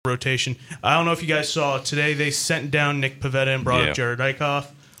rotation. I don't know if you guys saw today. They sent down Nick Pivetta and brought up Jared Eichhoff.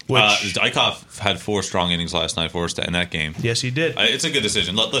 Eichhoff had 4 strong innings last night for us to end that game. Yes, he did. It's a good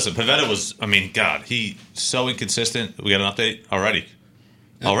decision. Listen, Pivetta was, God, he's so inconsistent. We got an update already.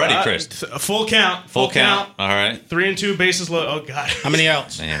 Chris. Full count. Full count. All right. 3-2, bases low. Oh, God. How many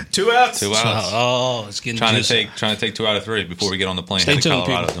outs? Man. 2 outs. 2 outs. Oh, it's getting trying to take 2 out of 3 before we get on the plane to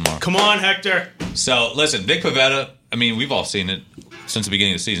Colorado tomorrow. Come on, Hector. So, listen, Nick Pivetta, we've all seen it since the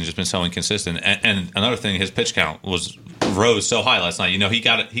beginning of the season, just been so inconsistent. And another thing, his pitch count rose so high last night.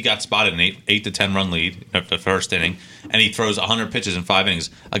 He got spotted an 8 to 10 run lead at the first inning, and he throws 100 pitches in 5 innings.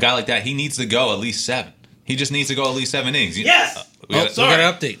 A guy like that, he needs to go at least 7. He just needs to go at least 7 innings. Yes. We got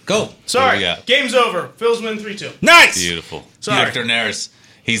an update. Go. Sorry. Game's over. Phil's win 3-2. Nice. Beautiful. Sorry. Hector Neris,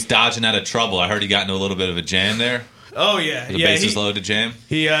 he's dodging out of trouble. I heard he got into a little bit of a jam there. Oh, yeah. The bases loaded jam.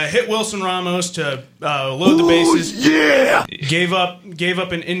 He hit Wilson Ramos to load the bases. Yeah. Gave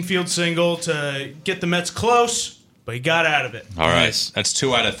up an infield single to get the Mets close, but he got out of it. All right. That's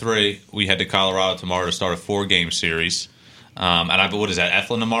 2 out of 3. We head to Colorado tomorrow to start a 4-game series. What is that,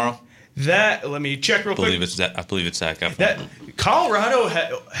 Eflin tomorrow? Let me check real quick. I believe it's Zach Eflin. Colorado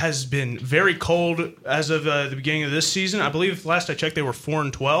has been very cold as of the beginning of this season. I believe last I checked they were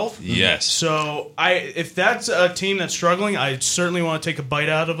 4-12. Yes. So if that's a team that's struggling, I certainly want to take a bite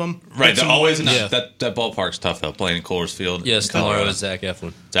out of them. Right. They're always that ballpark's tough though. Playing in Coors Field. Yes. Tomorrow is Zach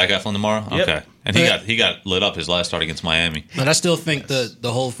Eflin. Zach Eflin tomorrow. Yep. Okay. And he got lit up his last start against Miami. But I still think the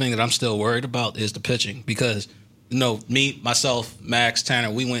whole thing that I'm still worried about is the pitching because. Me, myself, Max,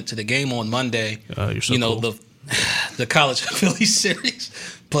 Tanner, we went to the game on Monday. You're so cool. the college Phillies series.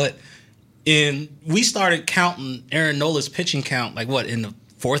 But we started counting Aaron Nola's pitching count, in the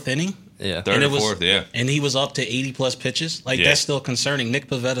 4th inning? Yeah. Third or 4th, yeah. And he was up to 80-plus pitches. That's still concerning. Nick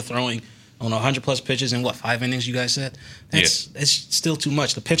Pivetta throwing on 100-plus pitches in, 5 innings, you guys said? That's still too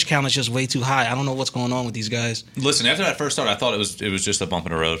much. The pitch count is just way too high. I don't know what's going on with these guys. Listen, after that first start, I thought it was just a bump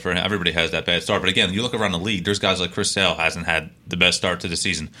in the road for him. Everybody has that bad start. But again, you look around the league, there's guys like Chris Sale hasn't had the best start to the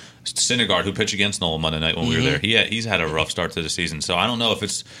season. Syndergaard, who pitched against Nola Monday night when we were there, he's had a rough start to the season. So I don't know if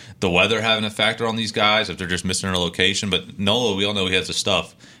it's the weather having a factor on these guys, if they're just missing their location. But Nola, we all know he has the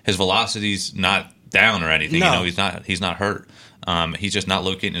stuff. His velocity's not down or anything. No. He's not hurt. He's just not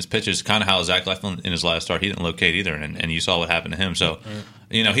locating his pitches. Kind of how Zach Eflin in his last start, he didn't locate either, and you saw what happened to him. So,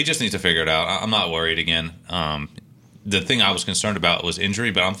 he just needs to figure it out. I'm not worried again. The thing I was concerned about was injury,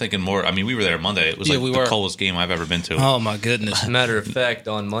 but I'm thinking more. We were there Monday. It was the coldest game I've ever been to. Oh my goodness! Matter of fact,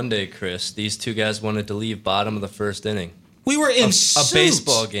 on Monday, Chris, these 2 guys wanted to leave bottom of the first inning. We were in a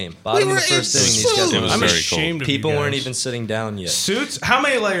baseball game. Bottom of the first inning, these guys it was I'm very ashamed cold. of People you guys. weren't even sitting down yet. Suits? How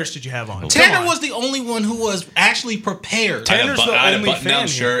many layers did you have on? Tanner was the only one who was actually prepared. Tanner's the I had only a button-down fan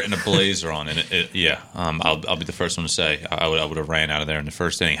shirt and a blazer on, and I'll be the first one to say I would have ran out of there in the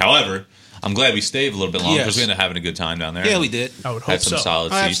first inning. However, I'm glad we stayed a little bit longer because we ended up having a good time down there. Yeah, we did. I would hope Had some so.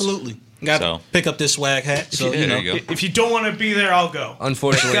 solid seats. Absolutely. Got to pick up this swag hat. So, there you go. If you don't want to be there, I'll go.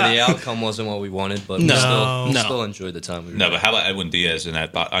 Unfortunately, the outcome wasn't what we wanted, but we still enjoyed the time. We were No, but how about Edwin Diaz in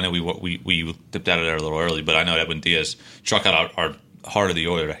that? I know we dipped out of there a little early, but I know Edwin Diaz struck out our heart of the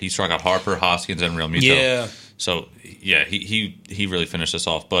order. He struck out Harper, Hoskins, and Realmuto. Yeah. So he really finished us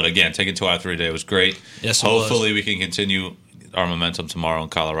off. But again, taking 2 out of 3 today was great. Yes, hopefully we can continue our momentum tomorrow in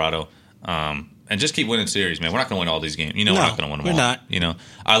Colorado. And just keep winning series, man. We're not going to win all these games. We're not going to win them all. We're not.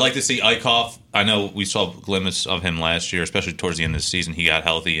 I like to see Eichhoff. I know we saw glimpses of him last year, especially towards the end of the season. He got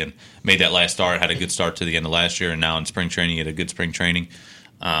healthy and made that last start, had a good start to the end of last year, and now in spring training, he had a good spring training.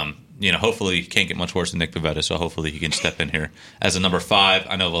 Hopefully he can't get much worse than Nick Pivetta, so hopefully he can step in here as a number 5.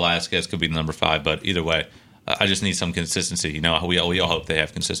 I know Velasquez could be the number 5, but either way, I just need some consistency. We all hope they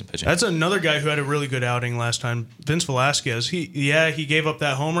have consistent pitching. That's another guy who had a really good outing last time. Vince Velasquez. He gave up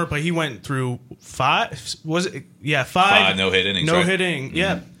that homer, but he went through 5. Was it? Yeah, 5 no-hit innings. No-hit inning.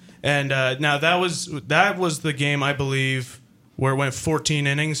 Yeah. And now that was the game, I believe, where it went 14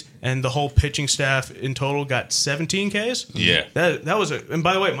 innings, and the whole pitching staff in total got 17 Ks. Yeah. That was and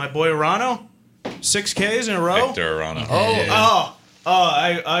by the way, my boy Arano, 6 Ks in a row. Hector Arano.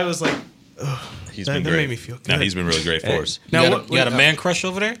 I was like, ugh. He's been that great. made me feel good. No, he's been really great for us. Now, you got a man crush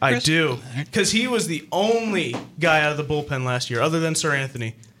over there, Chris? I do. Because he was the only guy out of the bullpen last year, other than Sir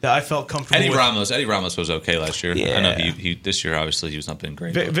Anthony, that I felt comfortable with. Eddie Ramos was okay last year. Yeah. I know he this year, obviously, he's not been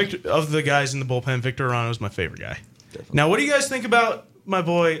great. Victor, of the guys in the bullpen, Victor Arano is my favorite guy. Definitely. Now, what do you guys think about my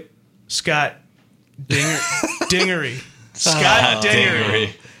boy Scott Dingery? Scott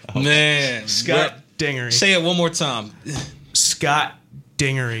Dingery. Man. Scott Dingery. Say it one more time. Scott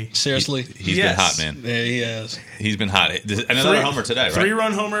Dingery. Seriously? He's been hot, man. Yeah, he has. He's been hot. Another homer today, right?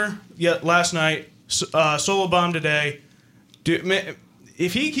 3-run homer last night. Solo bomb today. Dude, man,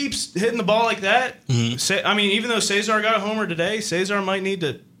 if he keeps hitting the ball like that, even though Cesar got a homer today, Cesar might need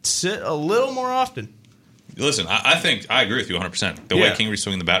to sit a little more often. Listen, I think I agree with you 100%. The way Kingery's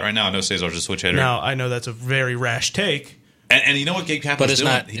swinging the bat right now, I know Cesar's a switch hitter. Now, I know that's a very rash take. And you know what Gabe Kapler's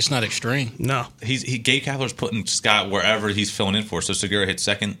doing? But it's not extreme. No. Gabe Kapler's putting Scott wherever he's filling in for. So Segura hits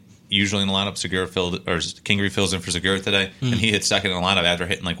second, usually in the lineup. Kingery fills in for Segura today, and he hit second in the lineup after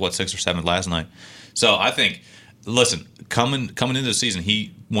hitting 6 or 7 last night. So I think, listen, coming into the season,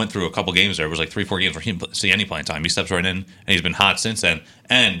 he went through a couple games there. It was 3-4 games where he didn't see any playing time. He steps right in, and he's been hot since then.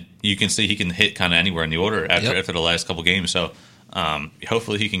 And you can see he can hit kind of anywhere in the order after the last couple games. So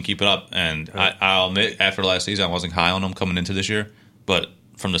hopefully he can keep it up. And I'll admit, after last season, I wasn't high on him coming into this year. But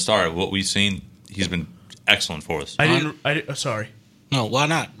from the start, what we've seen, he's been excellent for us. Sorry. No, why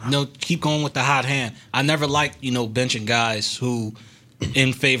not? No, keep going with the hot hand. I never liked, benching guys who,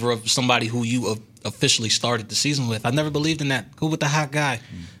 in favor of somebody who you officially started the season with. I never believed in that. Go with the hot guy.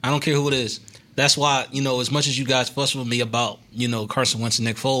 I don't care who it is. That's why, as much as you guys fuss with me about, Carson Wentz and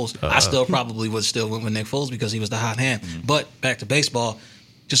Nick Foles, I still probably would still went with Nick Foles because he was the hot hand. But back to baseball,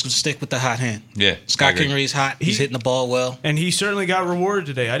 just stick with the hot hand. Yeah, Scott Kingery's hot. He's hitting the ball well. And he certainly got rewarded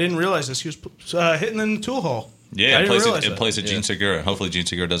today. I didn't realize this. He was hitting in the tool hall. Yeah, it plays at Gene Segura. Hopefully Gene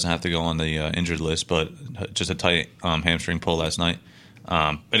Segura doesn't have to go on the injured list, but just a tight hamstring pull last night.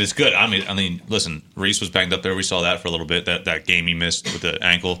 But it's good. I mean, listen, Reese was banged up there. We saw that for a little bit. That game he missed with the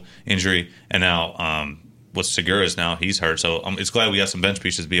ankle injury, and now with Segura's now he's hurt. So it's glad we got some bench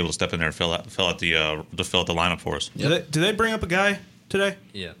pieces to be able to step in there and fill out the lineup for us. Did they bring up a guy today?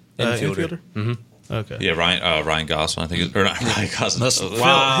 Yeah, infielder. Mm-hmm. Okay. Yeah, Ryan Gosselin, I think, or not Ryan Gosselin.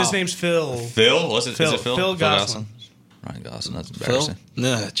 Wow. His name's Phil. Phil? Is it Phil? Phil Gosselin. Ryan Gosselin, that's embarrassing.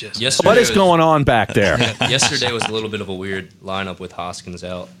 What is going on back there? Yesterday was a little bit of a weird lineup with Hoskins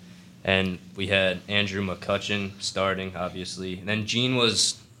out. And we had Andrew McCutcheon starting, obviously. And then Gene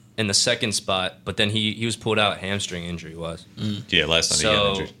was in the second spot, but then he was pulled out hamstring injury-wise. Yeah, last night he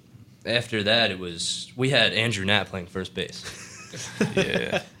got injured. After that, we had Andrew Knapp playing first base.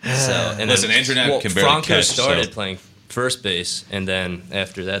 Yeah. Listen, Andrew Knapp can barely Franco catch. started playing first base, and then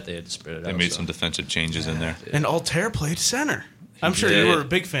after that, they had to spread it out. They made some defensive changes in there. And Altair played center. I'm sure you were a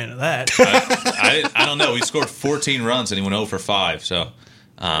big fan of that. I don't know. We scored 14 runs, and he went 0 for 5. So,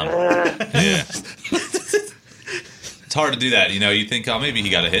 yeah. It's hard to do that. You think, maybe he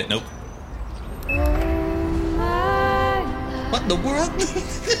got a hit. Nope. What in the world?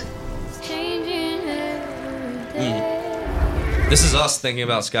 This is us thinking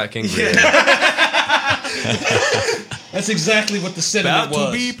about Scott Kingery. That's exactly what the sentiment was. About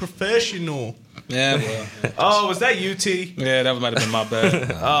to be professional. Yeah, well. Oh, was that UT? Yeah, that might have been my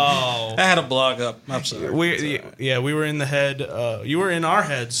bad. I had a blog up. I'm sorry. We were in the head. You were in our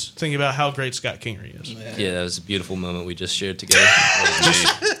heads thinking about how great Scott Kingery is. Yeah, that was a beautiful moment we just shared together.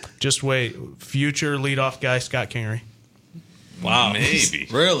 Just wait. Future leadoff guy, Scott Kingery. Wow, maybe.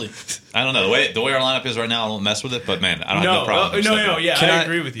 Really? I don't know. The way our lineup is right now, I don't mess with it. But man, I don't have no problem. No. Yeah, I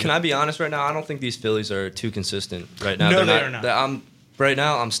agree with you. Can I be honest right now? I don't think these Phillies are too consistent right now. No, they are not. Right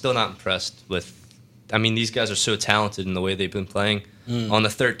now, I'm still not impressed with. I mean, these guys are so talented in the way they've been playing. On the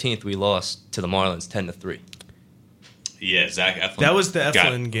 13th, we lost to the Marlins 10-3. Yeah, Zach Eflin. That was the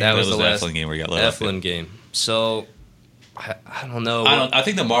Eflin game. That was the last Eflin game where he got let off. Eflin game. So I don't know. I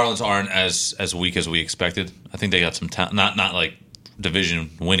think the Marlins aren't as weak as we expected. I think they got some talent, not like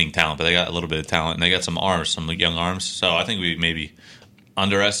division winning talent, but they got a little bit of talent, and they got some arms, some young arms. So I think we maybe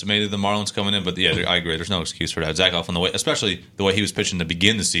underestimated the Marlins coming in, but yeah, I agree. There's no excuse for that. Zach Eflin, especially the way he was pitching to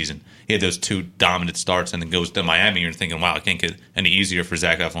begin the season, he had those 2 dominant starts, and then goes to Miami. You're thinking, wow, it can't get any easier for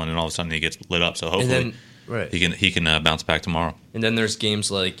Zach Eflin, and all of a sudden he gets lit up. So hopefully he can bounce back tomorrow. And then there's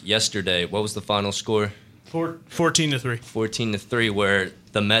games like yesterday. What was the final score? 14-3. 14-3, where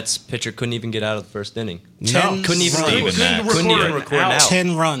the Mets pitcher couldn't even get out of the first inning. Couldn't even record an out.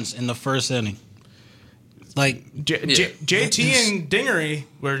 10 runs in the first inning. Like JT and Dingery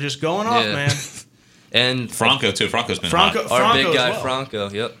were just going off, man. And Franco too. Franco's been hot. Our big guy Franco.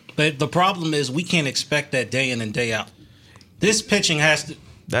 Yep. But the problem is we can't expect that day in and day out. This pitching has to.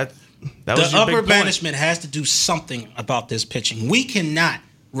 That was the upper management has to do something about this pitching. We cannot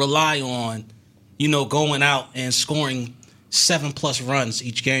rely on, going out and scoring 7+ runs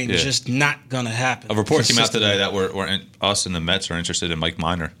each game. It's just not gonna happen. A report came out today that us and the Mets are interested in Mike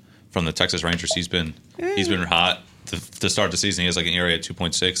Minor from the Texas Rangers. He's been hot to start the season. He has like an ERA at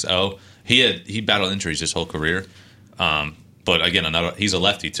 2.60. He battled injuries his whole career, but again, he's a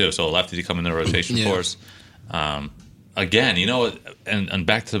lefty too, so a lefty to come in the rotation for us. Again, and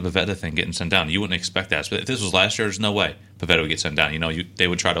back to the Pivetta thing getting sent down. You wouldn't expect that. But if this was last year, there's no way Pivetta would get sent down. They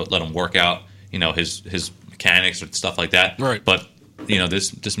would try to let him work out, his mechanics or stuff like that. Right. But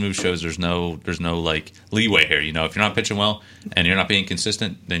this move shows there's no like leeway here. If you're not pitching well and you're not being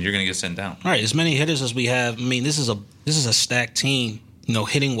consistent, then you're going to get sent down. All right, as many hitters as we have, I mean, this is a stacked team,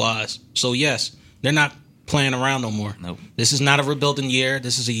 hitting wise. So yes, they're not playing around no more. Nope. This is not a rebuilding year.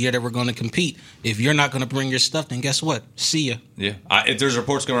 This is a year that we're going to compete. If you're not going to bring your stuff, then guess what? See ya. Yeah. If there's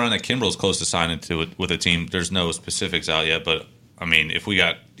reports going around that Kimbrel's close to signing to it with a team, there's no specifics out yet. But I mean, if we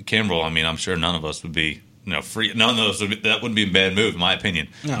got Kimbrel, I mean, I'm sure none of us would be free. None of us that wouldn't be a bad move, in my opinion.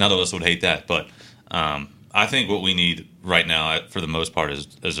 No. None of us would hate that. But I think what we need right now, for the most part, is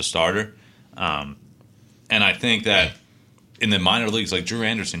a starter. And I think that in the minor leagues, like Drew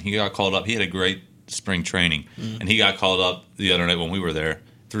Anderson, he got called up. He had a great spring training, and he got called up the other night when we were there,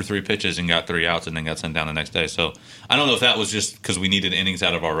 threw 3 pitches and got 3 outs, and then got sent down the next day. So I don't know if that was just because we needed innings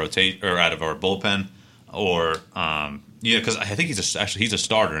out of our out of our bullpen, or because I think he's a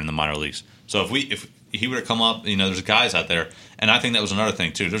starter in the minor leagues. So if he were to come up, there's guys out there, and I think that was another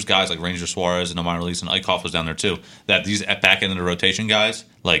thing too. There's guys like Ranger Suarez in the minor leagues, and Eichhoff was down there too. That these at back end of the rotation guys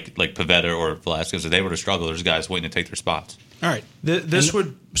like Pivetta or Velasquez, if they were to struggle, there's guys waiting to take their spots. All right.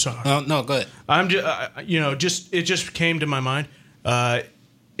 Sorry. No, go ahead. I'm just, it just came to my mind.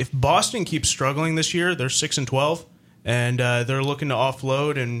 If Boston keeps struggling this year, they're 6-12, and they're looking to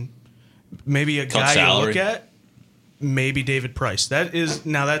offload, and maybe a guy you look at, maybe David Price.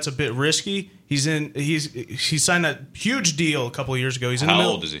 That's a bit risky. He signed that huge deal a couple of years ago. How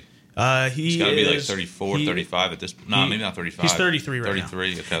old is he? He's got to be like 34, 35 at this. No, maybe not 35. He's 33 right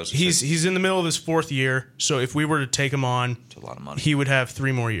 33, now. 33. He's in the middle of his 4th year. So if we were to take him on, it's a lot of money. He would have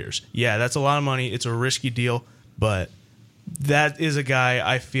 3 more years. Yeah, that's a lot of money. It's a risky deal, but that is a guy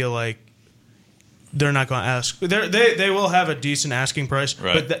I feel like they're not going to ask. They will have a decent asking price,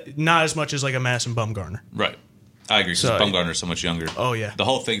 right, but not as much as like a Madison Bumgarner. Right. I agree, because Bumgarner is so much younger. Oh, yeah. The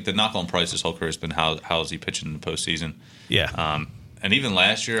whole thing, the knock on Price his whole career has been how is he pitching in the postseason. Yeah. And even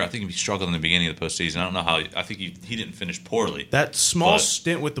last year, I think he struggled in the beginning of the postseason. I don't know how. I think he didn't finish poorly. That small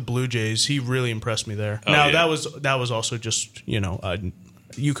stint with the Blue Jays, he really impressed me there. That was also just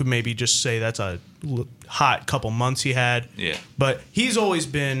you could maybe just say that's a hot couple months he had. Yeah. But he's always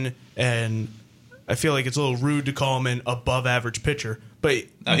been, and I feel like it's a little rude to call him an above average pitcher. But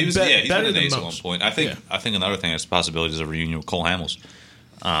he's been an ace at one point. I think another thing that's a possibility is a reunion with Cole Hamels.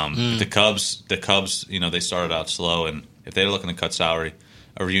 The Cubs, they started out slow, and if they're looking to cut salary,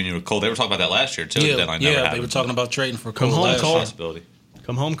 a reunion with Cole, they were talking about that last year too. They were talking about trading for Cole. Come home, Cole. Possibility.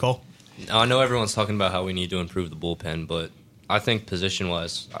 Come home, Cole. I know everyone's talking about how we need to improve the bullpen, but I think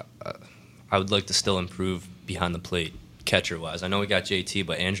position-wise, I would like to still improve behind the plate, catcher-wise. I know we got JT,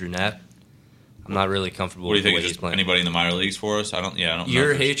 but Andrew Knapp, I'm not really comfortable with the way he's playing. Anybody in the minor leagues for us? I don't know.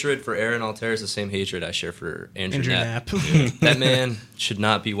 Your hatred for Aaron Altherr is the same hatred I share for Andrew Knapp. Yeah. That man should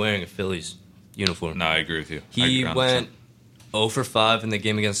not be wearing a Phillies uniform. No, I agree with you. He went 0 for 5 in the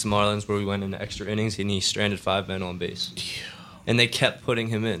game against the Marlins where we went into extra innings, and he stranded 5 men on base. Yeah. And they kept putting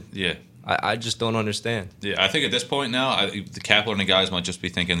him in. Yeah. I just don't understand. Yeah, I think at this point now, the Kapler and the guys might just be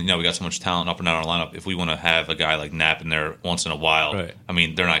thinking, we got so much talent up and down our lineup. If we want to have a guy like Knapp in there once in a while, right. I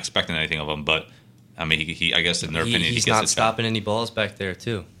mean, they're not expecting anything of him, but I mean, he I guess in their opinion, he's not stopping any balls back there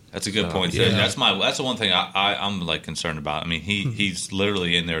too. That's a good point. Yeah. That's the one thing I'm like concerned about. I mean, he's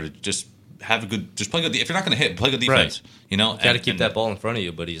literally in there to just have just play good. If you're not going to hit, play good defense. Right. You got to keep that ball in front of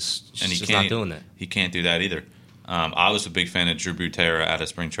you, but he's just not doing that. He can't do that either. I was a big fan of Drew Butera out of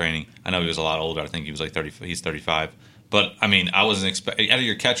spring training. I know he was a lot older. I think he was like 30. He's 35. But I mean, I wasn't expecting out of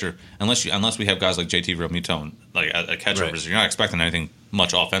your catcher unless we have guys like JT Realmuto, like a catcher. Right. You're not expecting anything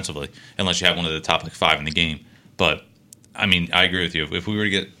much offensively unless you have one of the top 5 in the game. But I mean, I agree with you. If we were to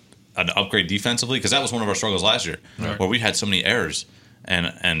get an upgrade defensively, because that was one of our struggles last year, right, where we had so many errors,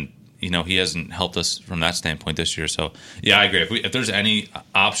 and he hasn't helped us from that standpoint this year. So yeah, I agree. If there's any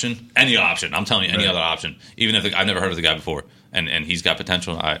option, I'm telling you, any other option, even if I've never heard of the guy before, and he's got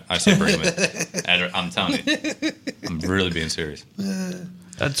potential, I say bring him in. I'm telling you, I'm really being serious.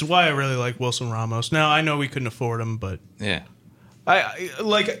 That's why I really like Wilson Ramos. Now I know we couldn't afford him, but yeah, I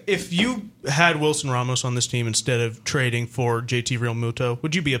like if you had Wilson Ramos on this team instead of trading for JT Realmuto,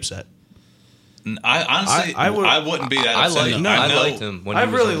 would you be upset? I honestly, I wouldn't be that upset. I liked him when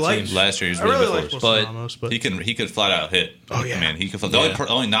he was on the team. Last year. He was really good for us. Ramos, but he could flat out hit. Oh yeah, man. He could. The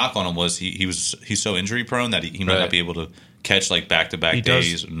only knock on him was he's so injury prone that he might not be able to catch like back to back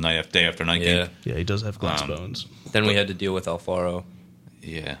days, day after night game. Yeah, he does have glass bones. Then we had to deal with Alfaro.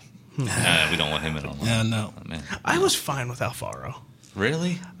 Yeah, we don't want him in on that. Yeah, no. Oh, man. I was fine with Alfaro.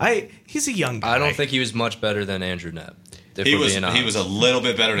 Really? He's a young guy. I don't think he was much better than Andrew Knapp. He was a little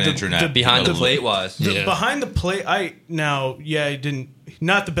bit better than Andrew Knapp. Behind the plate wise. Behind the plate, he didn't,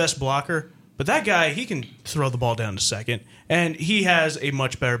 not the best blocker, But that guy, he can throw the ball down to second, and he has a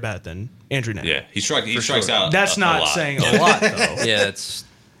much better bat than Andrew Knapp. Yeah, he strikes out. That's not saying a lot, though. Yeah,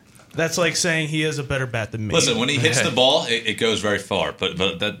 That's like saying he has a better bat than me. Listen, when he hits the ball, it goes very far, but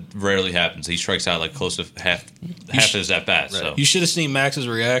that rarely happens. He strikes out like close to half his at bat. Right. So you should have seen Max's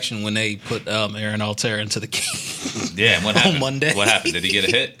reaction when they put Aaron Altera into the game. Yeah, and what happened? On Monday. What happened? Did he get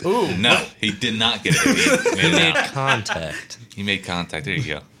a hit? Ooh, no, he did not get a hit. he made contact. He made contact. There you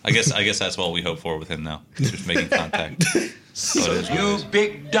go. I guess that's what we hope for with him now. Just making contact. You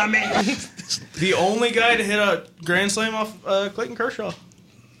big dummy. The only guy to hit a grand slam off Clayton Kershaw.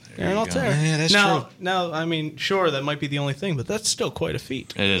 Aaron Altera. Yeah, that's true. true. Now, I mean, sure, that might be the only thing, but that's still quite a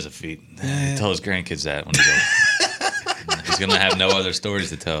feat. It is a feat. Tell his grandkids that when he's old. He's going to have no other stories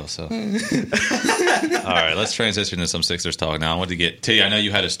to tell. So, all right, let's transition to some Sixers talk now. I wanted to get T. I know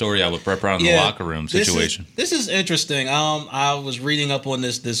you had a story out with Brett Brown in the locker room situation. This is interesting. I was reading up on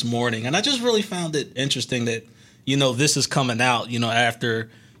this morning, and I just really found it interesting that this is coming out. After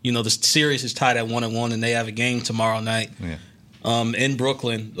the series is tied at 1-1, and they have a game tomorrow night. Yeah. In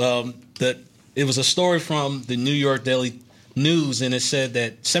Brooklyn, that it was a story from the New York Daily News, and it said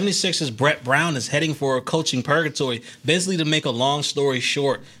that 76ers Brett Brown is heading for a coaching purgatory. Basically, to make a long story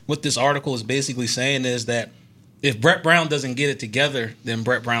short, what this article is basically saying is that if Brett Brown doesn't get it together, then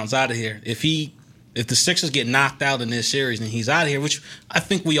Brett Brown's out of here. If the Sixers get knocked out in this series, then he's out of here, which I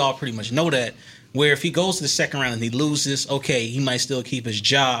think we all pretty much know that. Where if he goes to the second round and he loses, okay, he might still keep his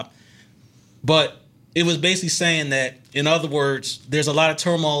job. But it was basically saying that, in other words, there's a lot of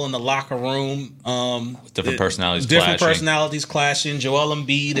turmoil in the locker room. Different personalities clashing. Joel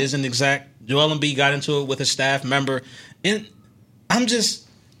Embiid got into it with a staff member. And this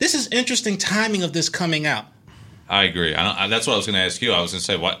is interesting timing of this coming out. I agree. That's what I was going to ask you. I was going to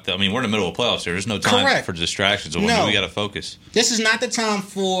say, what? I mean, we're in the middle of playoffs here. There's no time for distractions. We got to focus. This is not the time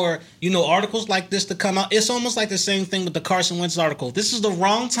for articles like this to come out. It's almost like the same thing with the Carson Wentz article. This is the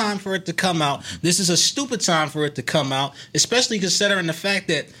wrong time for it to come out. This is a stupid time for it to come out, especially considering the fact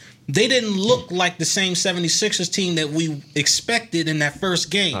that they didn't look like the same 76ers team that we expected in that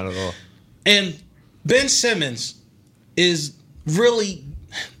first game. Not at all. And Ben Simmons is really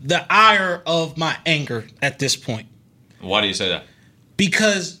the ire of my anger at this point. Why do you say that?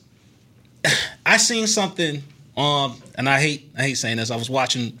 Because I seen something, and I hate saying this. I was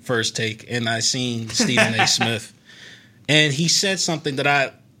watching First Take, and I seen Stephen A. Smith, and he said something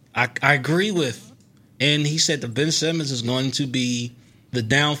that I agree with. And he said that Ben Simmons is going to be the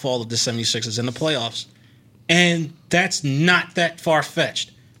downfall of the 76ers in the playoffs. And that's not that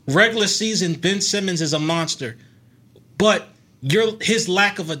far-fetched. Regular season, Ben Simmons is a monster. But his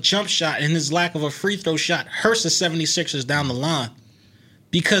lack of a jump shot and his lack of a free throw shot hurts the 76ers down the line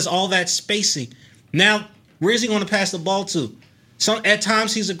because all that spacing. Now, where is he going to pass the ball to? At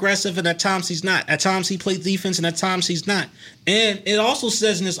times he's aggressive and at times he's not. At times he plays defense and at times he's not. And it also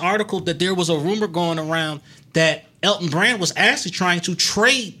says in this article that there was a rumor going around that Elton Brand was actually trying to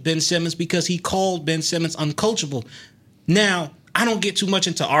trade Ben Simmons because he called Ben Simmons uncoachable. Now, I don't get too much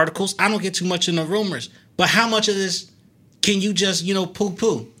into articles. I don't get too much into rumors. But how much of this can you just,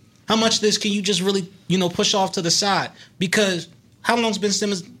 poo-poo? How much of this can you just really, push off to the side? Because how long's Ben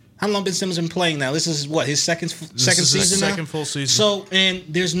Simmons been playing now? This is what, his second season now? Second full season. So, and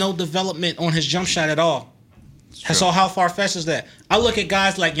there's no development on his jump shot at all. So how far-fetched is that? I look at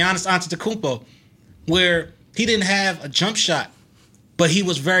guys like Giannis Antetokounmpo, where he didn't have a jump shot, but he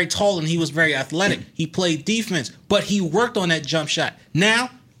was very tall and he was very athletic. He played defense, but he worked on that jump shot.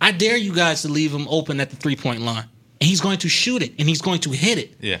 Now, I dare you guys to leave him open at the three-point line. And he's going to shoot it, and he's going to hit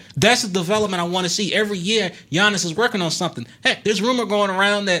it. Yeah. That's the development I want to see. Every year, Giannis is working on something. Heck, there's rumor going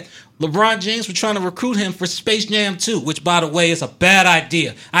around that LeBron James was trying to recruit him for Space Jam 2, which, by the way, is a bad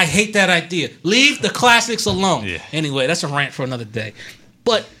idea. I hate that idea. Leave the classics alone. Yeah. Anyway, that's a rant for another day.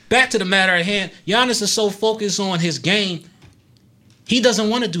 But back to the matter at hand, Giannis is so focused on his game, he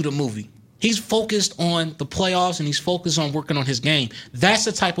doesn't want to do the movie. He's focused on the playoffs, and he's focused on working on his game. That's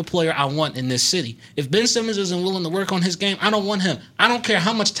the type of player I want in this city. If Ben Simmons isn't willing to work on his game, I don't want him. I don't care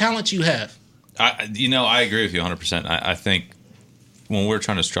how much talent you have. I agree with you 100%. I think when we're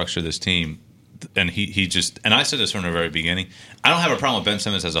trying to structure this team, and he just, and I said this from the very beginning, I don't have a problem with Ben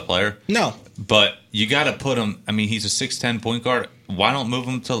Simmons as a player. No. But you got to put him, I mean, he's a 6'10" point guard. Why don't move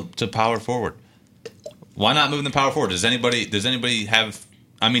him to power forward? Why not move him to power forward? Does anybody have,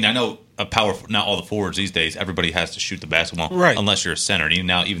 I mean, I know not all the forwards these days, everybody has to shoot the basketball, right? Unless you're a center.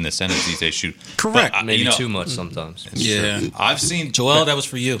 Even the centers these days shoot. Correct. But, maybe too much sometimes. Yeah. True. I've seen Joel. That was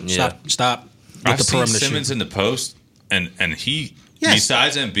for you. Yeah. Stop. I've seen Simmons in the post, and he Yes.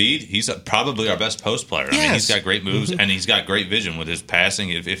 Besides Embiid, he's probably our best post player. I mean, he's got great moves, and he's got great vision with his passing.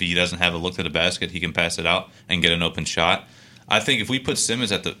 If he doesn't have a look to the basket, he can pass it out and get an open shot. I think if we put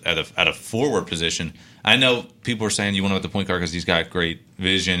Simmons at a forward position, I know people are saying you want him at the point guard because he's got great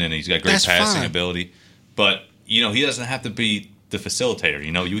vision and he's got great passing ability, but he doesn't have to be the facilitator.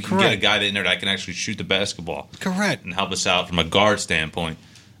 You can get a guy in there that can actually shoot the basketball, correct, and help us out from a guard standpoint.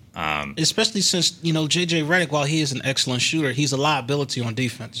 Especially since JJ Redick, while he is an excellent shooter, he's a liability on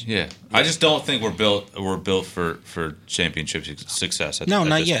defense. Yeah, I just don't think we're built for championship success. Not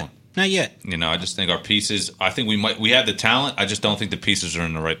this yet. Point. Not yet. I just think our pieces. I think we have the talent. I just don't think the pieces are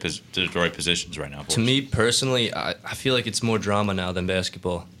in the right positions right now. To me personally, I feel like it's more drama now than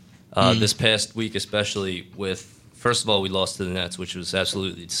basketball. This past week, especially with, first of all, we lost to the Nets, which was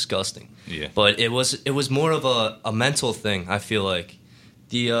absolutely disgusting. Yeah. But it was more of a mental thing. I feel like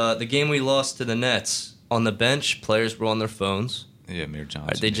the game we lost to the Nets, on the bench, players were on their phones. Yeah, Amir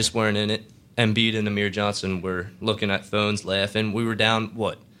Johnson. They just weren't in it. Embiid and Amir Johnson were looking at phones, laughing. We were down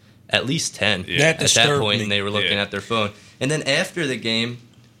at least 10 at that point, and they were looking at their phone. And then after the game,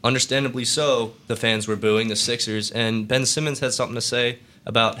 understandably so, the fans were booing the Sixers, and Ben Simmons had something to say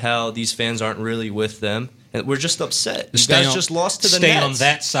about how these fans aren't really with them. And we're just upset. You guys just lost to the Nets. Stay on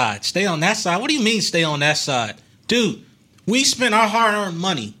that side. Stay on that side. What do you mean stay on that side? Dude, we spent our hard-earned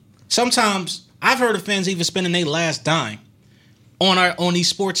money. Sometimes I've heard of fans even spending their last dime on these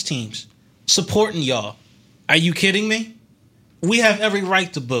sports teams, supporting y'all. Are you kidding me? We have every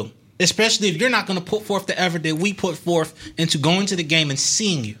right to boo. Especially if you're not going to put forth the effort that we put forth into going to the game and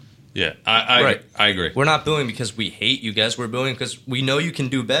seeing you. Yeah, I agree. We're not booing because we hate you guys. We're booing because we know you can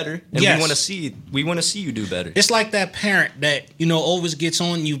do better, and we want to see you do better. It's like that parent that always gets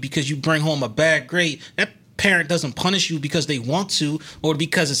on you because you bring home a bad grade. That parent doesn't punish you because they want to or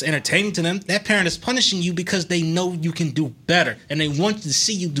because it's entertaining to them. That parent is punishing you because they know you can do better and they want to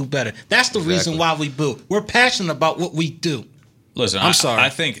see you do better. That's the reason why we boo. We're passionate about what we do. Listen, I'm sorry. I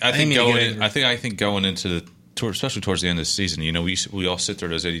think going into the tour, especially towards the end of the season, we all sit through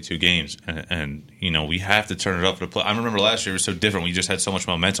those 82 games, and we have to turn it up for the play. I remember last year it was so different. We just had so much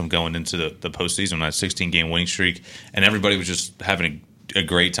momentum going into the postseason. That 16-game winning streak, and everybody was just having a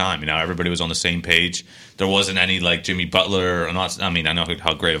great time. Everybody was on the same page. There wasn't any like Jimmy Butler. I know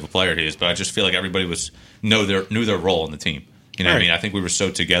how great of a player he is, but I just feel like everybody knew their role in the team. What I mean? I think we were so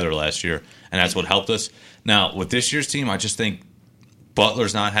together last year, and that's what helped us. Now with this year's team, I just think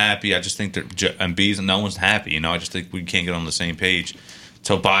Butler's not happy. I just think Embiid's and no one's happy. I just think we can't get on the same page.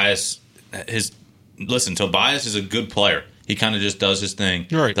 Tobias is a good player. He kind of just does his thing.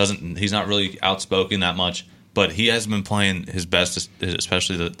 Right. He's not really outspoken that much, but he hasn't been playing his best,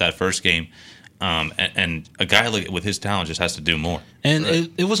 especially that first game. And a guy with his talent just has to do more. And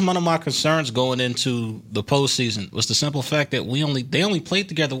it was one of my concerns going into the postseason was the simple fact that they only played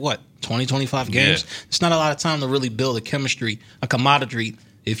together 20, 25 games. Yeah. It's not a lot of time to really build a chemistry, a camaraderie,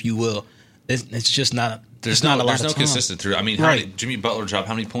 if you will. It's just not. There's no consistency. I mean, how did Jimmy Butler drop?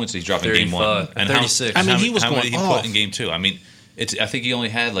 How many points did he drop in game 1? And 36. He was going many he off. put in game 2? I mean, I think he only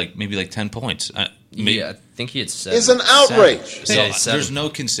had maybe 10 points. I think he had 7. It's an outrage. So there's no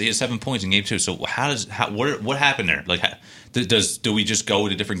he had 7 points in game 2. So what happened there? Do we just go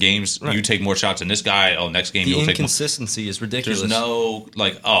to different games? Right. You take more shots than this guy. Oh, next game you'll take more. The inconsistency is ridiculous. There's no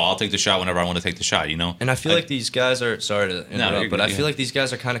I'll take the shot whenever I want to take the shot. And I feel like these guys are sorry to interrupt, but I feel like these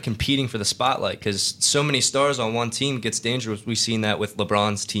guys are kind of competing for the spotlight because so many stars on one team gets dangerous. We've seen that with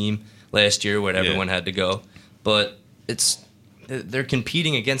LeBron's team last year, where everyone had to go, but they're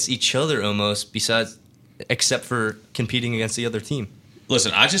competing against each other almost. Except for competing against the other team.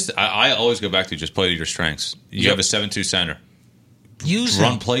 Listen, I always go back to just play to your strengths. You have a 7-2 center.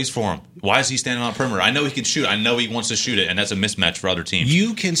 Run plays for him. Why is he standing on perimeter? I know he can shoot. I know he wants to shoot it, and that's a mismatch for other teams.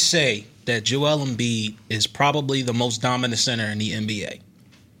 You can say that Joel Embiid is probably the most dominant center in the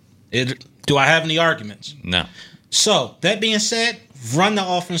NBA. Do I have any arguments? No. So, that being said, run the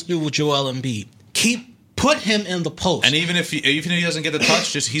offense through with Joel Embiid. Put him in the post. And even if he doesn't get the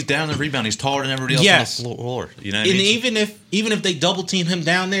touch, he's down the rebound. He's taller than everybody else on the floor. You know what I mean? Even if they double team him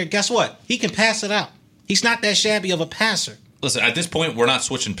down there, guess what? He can pass it out. He's not that shabby of a passer. Listen, at this point, we're not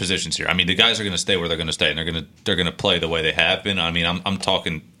switching positions here. I mean, the guys are going to stay where they're going to stay, and they're going to play the way they have been. I mean, I'm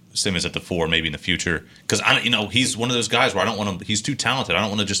talking Simmons at the 4 maybe in the future because he's one of those guys where I don't want him. He's too talented. I don't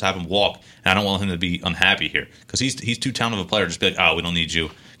want to just have him walk, and I don't want him to be unhappy here because he's too talented of a player. Just be like, we don't need you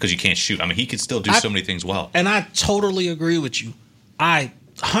because you can't shoot. I mean, he could still do so many things well. And I totally agree with you. I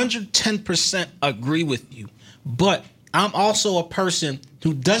 110% agree with you. But I'm also a person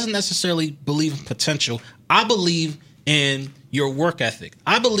who doesn't necessarily believe in potential. I believe in your work ethic.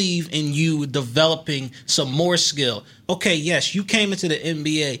 I believe in you developing some more skill. Okay, yes, you came into the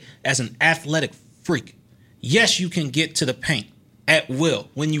NBA as an athletic freak. Yes, you can get to the paint at will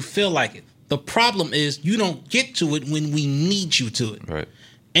when you feel like it. The problem is you don't get to it when we need you to it. Right.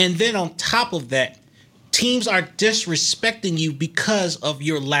 And then on top of that, teams are disrespecting you because of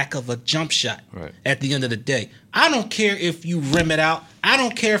your lack of a jump shot at the end of the day. I don't care if you rim it out. I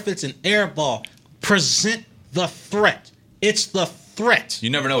don't care if it's an air ball. Present the threat. It's the threat. You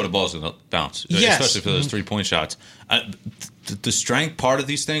never know what a ball's going to bounce, yes. Especially for those three-point shots. The strength part of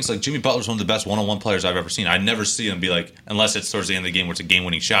these things, like Jimmy Butler's one of the best one-on-one players I've ever seen. I never see him be like, unless it's towards the end of the game where it's a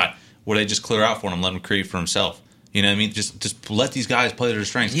game-winning shot, where they just clear out for him, let him create for himself. You know what I mean? Just let these guys play to their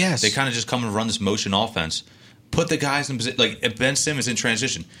strengths. Yes. They kind of just come and run this motion offense. Put the guys in position. Like, if Ben Simmons in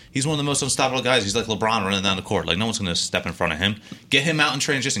transition, he's one of the most unstoppable guys. He's like LeBron running down the court. Like, no one's going to step in front of him. Get him out in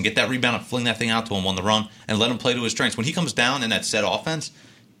transition. Get that rebound and fling that thing out to him on the run and let him play to his strengths. When he comes down in that set offense,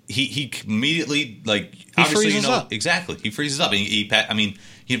 he immediately, like, he obviously, freezes up. Exactly. He freezes up. He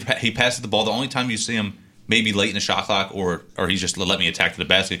passes the ball. The only time you see him maybe late in the shot clock or he's just let me attack to the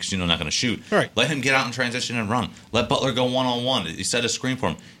basket because I'm not going to shoot. Right. Let him get out in transition and run. Let Butler go one-on-one. He set a screen for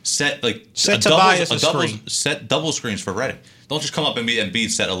him. Set Tobias a screen. Set double screens for Redick. Don't just come up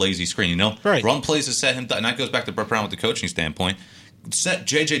and set a lazy screen, Right. Run plays to set him, and that goes back to Brett Brown with the coaching standpoint. Set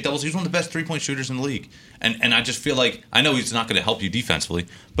JJ doubles. He's one of the best three-point shooters in the league. And I just feel like, I know he's not going to help you defensively,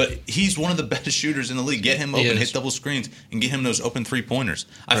 but he's one of the best shooters in the league. Get him open, hit double screens, and get him those open three-pointers.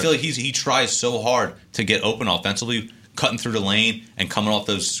 I feel like he tries so hard to get open offensively, cutting through the lane and coming off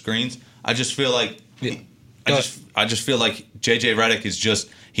those screens. I just feel like I just feel like JJ Redick is just,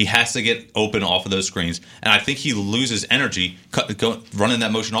 he has to get open off of those screens, and I think he loses energy running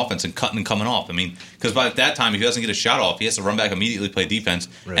that motion offense and cutting and coming off. I mean, because by that time, if he doesn't get a shot off, he has to run back immediately, play defense,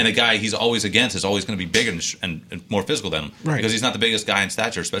 and the guy he's always against is always going to be bigger and more physical than him, because he's not the biggest guy in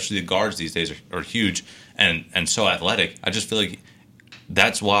stature. Especially the guards these days are huge and so athletic. I just feel like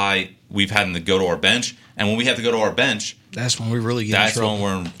that's why we've had him to go to our bench, and when we have to go to our bench, that's when we really get in trouble.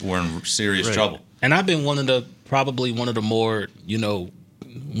 That's when we're in serious trouble. And I've been one of the more,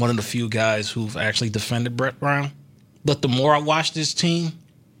 one of the few guys who've actually defended Brett Brown. But the more I watch this team,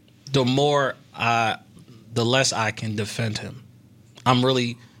 the less I can defend him.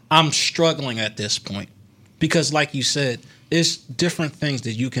 I'm struggling at this point. Because like you said, it's different things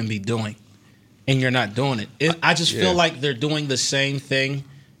that you can be doing, and you're not doing it. I just feel like they're doing the same thing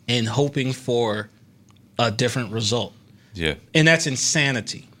and hoping for a different result. Yeah. And that's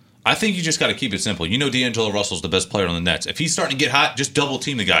insanity. I think you just got to keep it simple. D'Angelo Russell's the best player on the Nets. If he's starting to get hot, just double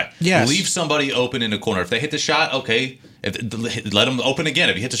team the guy. Yes. Leave somebody open in the corner. If they hit the shot, okay. Let them open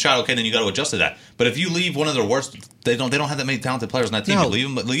again. If he hits the shot, okay, then you got to adjust to that. But if you leave one of their worst, they don't have that many talented players on that team. No.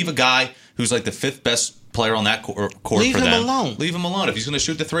 Leave a guy who's like the fifth best player on that court Leave for them. Leave him alone. Leave him alone. If he's going to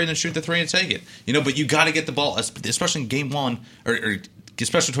shoot the three, then shoot the three and take it. But you got to get the ball, especially in game one, or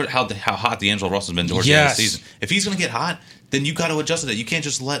especially toward how hot D'Angelo Russell's been towards the end of the season. If he's going to get hot, then you got to adjust to that. You can't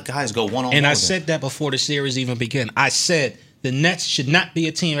just let guys go one-on-one. And I said that before the series even began. I said the Nets should not be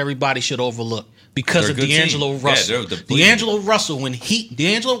a team everybody should overlook because of D'Angelo Russell. D'Angelo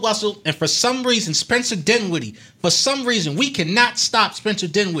Russell, and for some reason, Spencer Dinwiddie, we cannot stop Spencer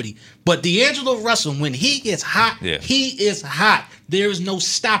Dinwiddie. But D'Angelo Russell, when he gets hot, he is hot. There is no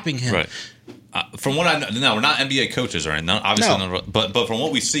stopping him. Right. From what I know, now we're not NBA coaches or anything, obviously, no. But from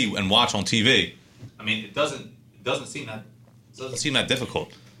what we see and watch on TV, I mean, it doesn't seem that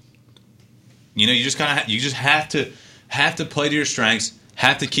difficult. You just have to play to your strengths,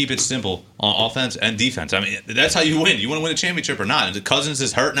 have to keep it simple on offense and defense. I mean, that's how you win. You want to win a championship or not? And Cousins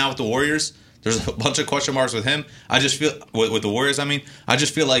is hurt now with the Warriors. There's a bunch of question marks with him. I just feel with the Warriors. I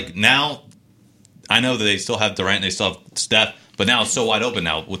just feel like now, I know that they still have Durant, and they still have Steph. But now it's so wide open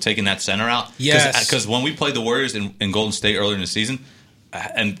now with taking that center out. Yes. Because when we played the Warriors in Golden State earlier in the season,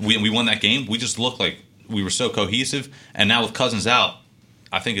 and we won that game, we just looked like we were so cohesive. And now with Cousins out,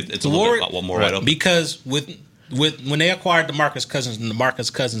 I think it's a little bit more wide open. Because when they acquired DeMarcus Cousins, and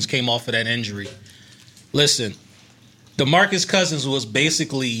DeMarcus Cousins came off of that injury, listen, DeMarcus Cousins was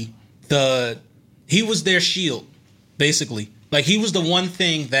basically he was their shield, basically. Like, he was the one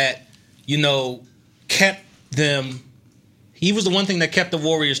thing that, kept them. He was the one thing that kept the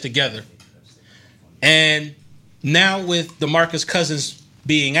Warriors together. And now with DeMarcus Cousins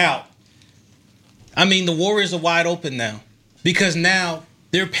being out, the Warriors are wide open now. Because now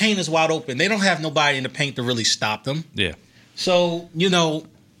their paint is wide open. They don't have nobody in the paint to really stop them. Yeah. So,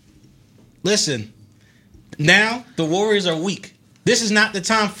 listen, now the Warriors are weak. This is not the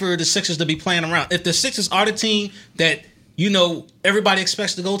time for the Sixers to be playing around. If the Sixers are the team that, everybody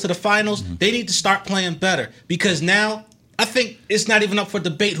expects to go to the finals, they need to start playing better. Because now, I think it's not even up for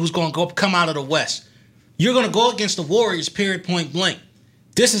debate who's going to come out of the West. You're going to go against the Warriors, period, point blank.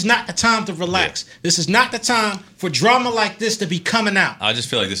 This is not the time to relax. Yeah. This is not the time for drama like this to be coming out. I just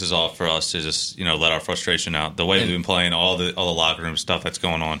feel like this is all for us to just, let our frustration out. The way we've been playing, all the locker room stuff that's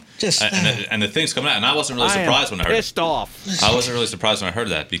going on, and the things coming out. And I wasn't really surprised when I heard pissed off. I wasn't really surprised when I heard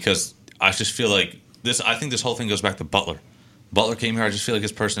that because I just feel like this. I think this whole thing goes back to Butler. Butler came here. I just feel like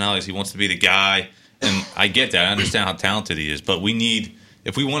his personality is he wants to be the guy, and I get that. I understand how talented he is, but we need.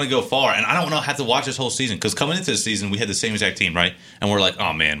 If we want to go far, and I don't have to watch this whole season, because coming into the season, we had the same exact team, right? And we're like,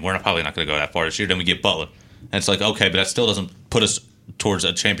 oh, man, we're probably not going to go that far this year. Then we get Butler. And it's like, okay, but that still doesn't put us towards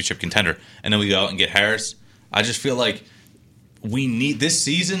a championship contender. And then we go out and get Harris. I just feel like we need this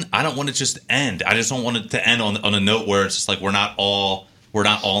season. I don't want it just to end. I just don't want it to end on a note where it's just like we're not all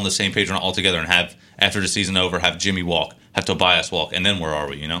on the same page, we're not all together, and have, after the season over, have Jimmy walk, have Tobias walk, and then where are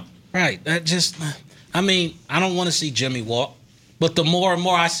we, Right. I don't want to see Jimmy walk. But the more and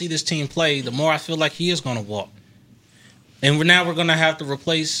more I see this team play, the more I feel like he is going to walk. And we're going to have to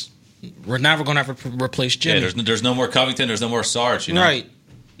replace Jimmy. Yeah, there's no more Covington. There's no more Sarge. Right.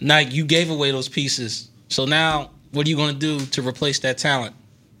 Now, you gave away those pieces. So now, what are you going to do to replace that talent?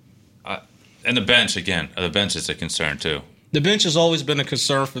 And the bench, again. The bench is a concern, too. The bench has always been a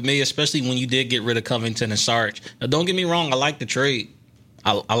concern for me, especially when you did get rid of Covington and Sarge. Now, don't get me wrong. I like the trade.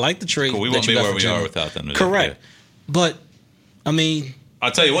 I like the trade. Cool, we won't be where we are without them. Correct. Yeah. But...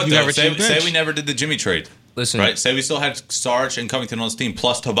 I'll tell you what, though. Say we never did the Jimmy trade. Listen, right? Say we still had Sarge and Covington on this team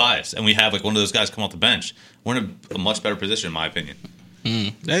plus Tobias, and we have one of those guys come off the bench. We're in a much better position, in my opinion.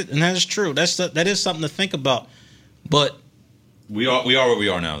 That is true. That is something to think about. But we are where we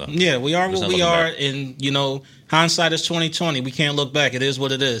are now, though. Yeah, we are where we are, and hindsight is 20/20. We can't look back. It is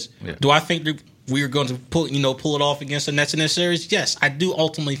what it is. Yeah. Do I think we are going to pull it off against the Nets in this series? Yes, I do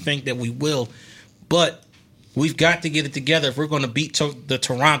ultimately think that we will, but. We've got to get it together if we're going to beat the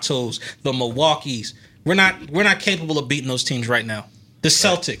Torontos, the Milwaukees. We're not capable of beating those teams right now. The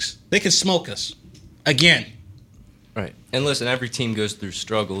Celtics, they can smoke us again. Right. And listen, every team goes through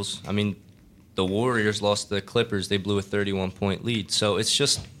struggles. I mean, the Warriors lost to the Clippers. They blew a 31-point lead. So it's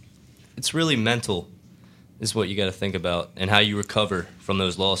really mental is what you got to think about and how you recover from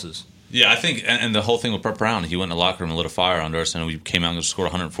those losses. Yeah, I think, and the whole thing with Brett Brown, he went in the locker room and lit a fire under us, and we came out and scored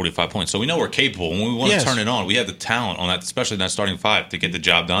 145 points. So we know we're capable. When we want to turn it on, we have the talent on that, especially in that starting five, to get the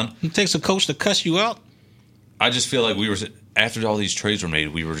job done. It takes a coach to cuss you out. I just feel like after all these trades were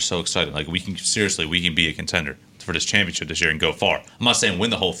made, we were just so excited. Like, we can be a contender for this championship this year and go far. I'm not saying win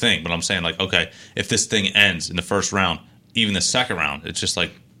the whole thing, but I'm saying, like, okay, if this thing ends in the first round, even the second round, it's just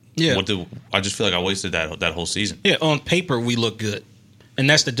like, I just feel like I wasted that whole season. Yeah, on paper, we look good. And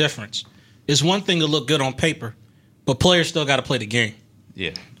that's the difference. It's one thing to look good on paper, but players still got to play the game.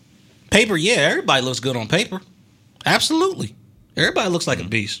 Yeah. Paper, everybody looks good on paper. Absolutely. Everybody looks like a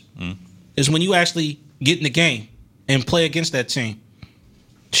beast. Mm-hmm. It's when you actually get in the game and play against that team.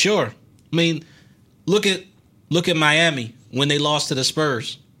 Sure. I mean, look at Miami when they lost to the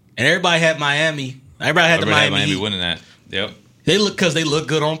Spurs. And everybody had Miami. Everybody had Miami winning that. Yep. They look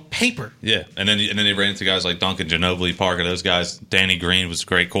good on paper. Yeah, and then they ran into guys like Duncan, Ginobili, Parker. Those guys. Danny Green was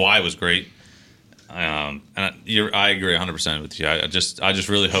great. Kawhi was great. I agree 100% with you. I just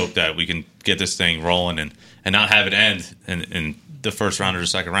really hope that we can get this thing rolling and not have it end in the first round or the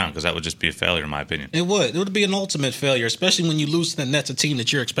second round, because that would just be a failure in my opinion. It would be an ultimate failure, especially when you lose to the Nets, a team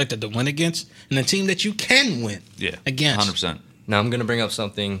that you're expected to win against, and a team that you can win against. 100%. Now I'm going to bring up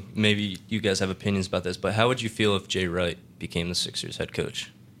something. Maybe you guys have opinions about this, but how would you feel if Jay Wright became the Sixers head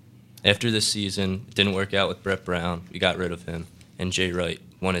coach? After this season, it didn't work out with Brett Brown. We got rid of him, and Jay Wright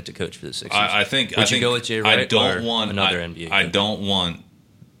wanted to coach for the Sixers. Would you go with Jay Wright or another NBA coach? I don't want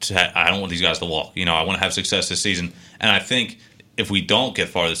these guys to walk. I want to have success this season, and I think if we don't get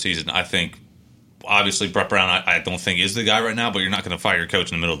far this season, I think obviously Brett Brown, I don't think is the guy right now, but you're not going to fire your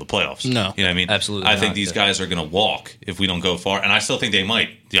coach in the middle of the playoffs. No. You know what I mean? Absolutely I think these guys are going to walk if we don't go far, and I still think they might.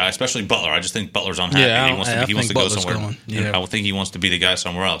 Yeah, especially Butler. I just think Butler's unhappy. Yeah, he wants to go somewhere. Yeah. I would think he wants to be the guy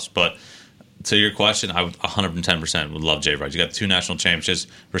somewhere else. But to your question, I would 110% would love Jay Wright. You got 2 national championships,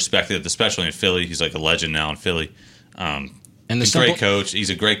 respected, especially in Philly. He's like a legend now in Philly. And he's a great coach. He's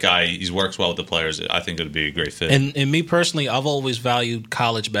a great guy. He works well with the players. I think it would be a great fit. And me personally, I've always valued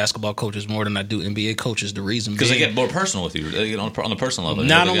college basketball coaches more than I do NBA coaches. The reason because they get more personal with you. They get on the personal level.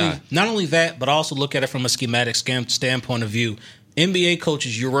 Not only that, but also look at it from a schematic standpoint of view. NBA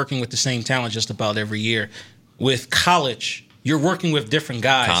coaches, you're working with the same talent just about every year. With college, you're working with different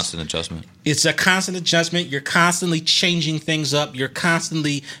guys. Constant adjustment. It's a constant adjustment. You're constantly changing things up. You're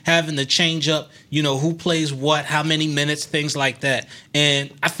constantly having to change up, who plays what, how many minutes, things like that.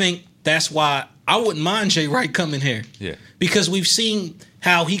 And I think that's why I wouldn't mind Jay Wright coming here. Yeah. Because we've seen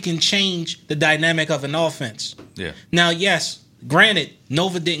how he can change the dynamic of an offense. Yeah. Now, yes, granted,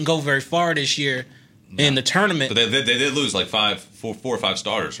 Nova didn't go very far this year in the tournament. But they did lose like 4 or 5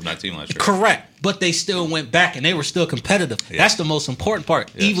 starters from that team last year. Correct. But they still went back and they were still competitive. Yeah. That's the most important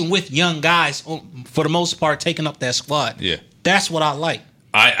part. Yes. Even with young guys, for the most part, taking up that squad. Yeah. That's what I like.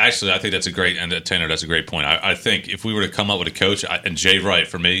 I think that's a great, and Tanner, that's a great point. I think if we were to come up with a coach, and Jay Wright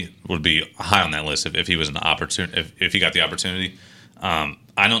for me would be high on that list if he was an opportunity, if he got the opportunity.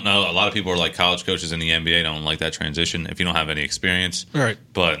 I don't know. A lot of people are like college coaches in the NBA don't like that transition if you don't have any experience. Right.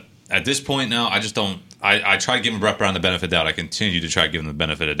 But at this point now, I just don't. I try to give Brett Brown the benefit of the doubt. I continue to try to give him the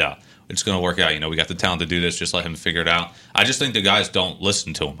benefit of the doubt. It's going to work out. We got the talent to do this. Just let him figure it out. I just think the guys don't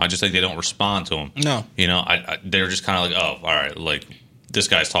listen to him. I just think they don't respond to him. No. They're just kind of like, oh, all right, like this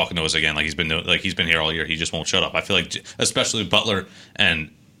guy's talking to us again. Like he's been here all year. He just won't shut up. I feel like, especially Butler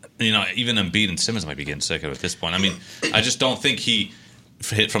and even Embiid and Simmons might be getting sick of it at this point. I mean, I just don't think he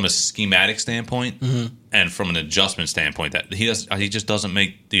hit from a schematic standpoint and from an adjustment standpoint that he just doesn't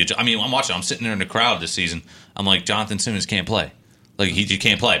make the. I mean, I'm sitting there in the crowd this season. I'm like, Jonathan Simmons can't play. Like he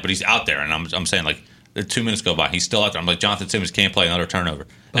can't play, but he's out there, and I'm saying like 2 minutes go by, he's still out there. I'm like, Jonathan Simmons can't play another turnover,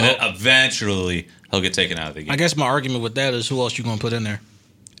 and then eventually he'll get taken out of the game. I guess my argument with that is who else you going to put in there?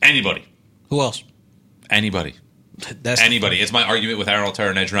 Anybody. Who else? Anybody. That's anybody. It's my argument with Aaron Altera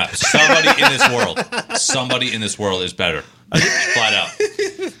and Edge Rapp. Somebody in this world is better. Flat out.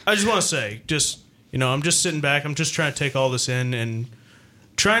 I just want to say, I'm just sitting back. I'm just trying to take all this in and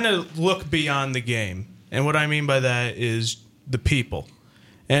trying to look beyond the game. And what I mean by that is the people.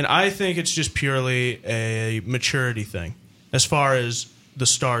 And I think it's just purely a maturity thing as far as the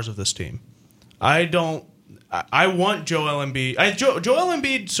stars of this team. I want Joel Embiid. Joel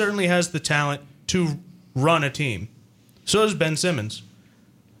Embiid certainly has the talent to run a team. So does Ben Simmons.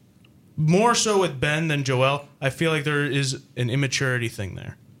 More so with Ben than Joel. I feel like there is an immaturity thing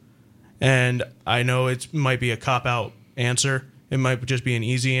there. And I know it might be a cop-out answer. It might just be an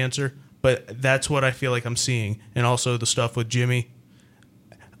easy answer. But that's what I feel like I'm seeing. And also the stuff with Jimmy.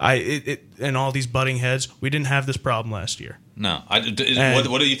 And all these butting heads. We didn't have this problem last year. No. What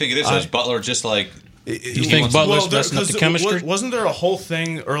do you think it is? Is Butler just like... You think Butler's messing up the chemistry? Wasn't there a whole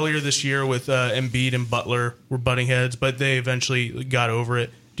thing earlier this year with Embiid and Butler were butting heads, but they eventually got over it?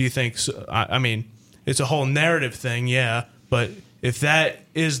 Do you think... I mean, it's a whole narrative thing, yeah. But if that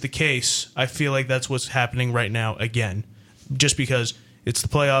is the case, I feel like that's what's happening right now again. Just because it's the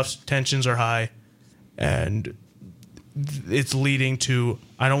playoffs, tensions are high, and it's leading to,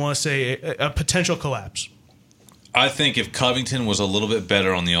 I don't want to say a potential collapse. I think if Covington was a little bit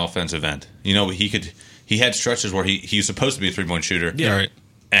better on the offensive end, he had stretches where he was supposed to be a 3-point shooter. Yeah. Right.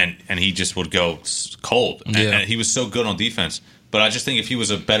 And he just would go cold. Yeah. And he was so good on defense. But I just think if he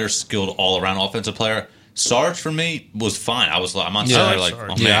was a better skilled all-around offensive player, Sarge for me was fine. I'm on Sarge like,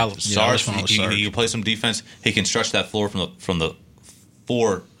 Sarge. oh man, Sarge, he can play some defense. He can stretch that floor from the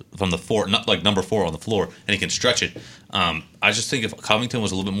four, not like number 4 on the floor, and he can stretch it. I just think if Covington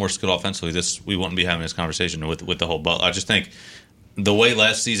was a little bit more skilled offensively, we wouldn't be having this conversation with the whole Butler. I just think the way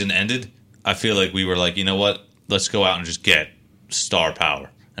last season ended, I feel like we were like, you know what, let's go out and just get star power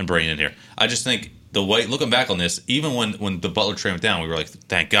and bring it in here. I just think the way, looking back on this, even when the Butler trade went down, we were like,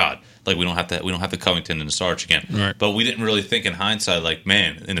 thank God, like we don't have the Covington and the Sarge again. Right. But we didn't really think in hindsight, like,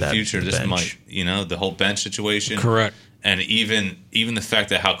 man, in the future this bench. might, the whole bench situation. Correct. And even the fact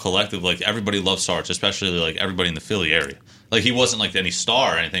that how collective, like everybody loves Sarge, especially like everybody in the Philly area. Like he wasn't like any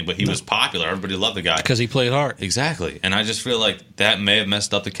star or anything, but he was popular. Everybody loved the guy Because he played hard. Exactly. And I just feel like that may have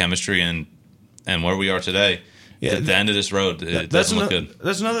messed up the chemistry and where we are today. Yeah, at the end of this road, it doesn't look good.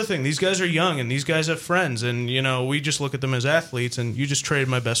 That's another thing. These guys are young, and these guys have friends, and we just look at them as athletes. And you just traded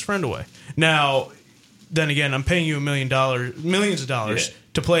my best friend away. Now, then again, I'm paying you millions of dollars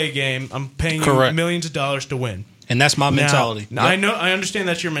to play a game. I'm paying you millions of dollars to win. And that's my mentality. Now, I understand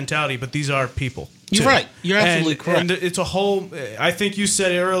that's your mentality, but these are people. You're right. You're absolutely correct. And it's a whole. I think you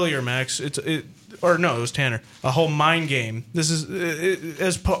said it earlier, Max. It was Tanner. A whole mind game. This is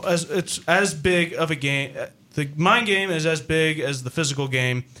it's as big of a game. The mind game is as big as the physical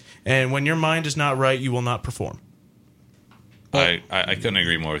game, and when your mind is not right, you will not perform. I couldn't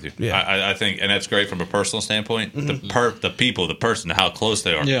agree more with you. Yeah. I think, and that's great from a personal standpoint. Mm-hmm. The people, the person, how close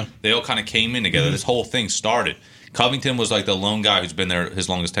they are. Yeah. They all kind of came in together. Mm-hmm. This whole thing started Covington was like the lone guy who's been there his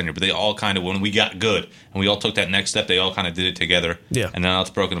longest tenure, but they all kind of, when we got good and we all took that next step, they all kind of did it together. Yeah. And now it's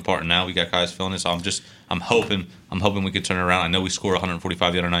broken apart, and now we got guys filling it. So I'm hoping we can turn it around. I know we scored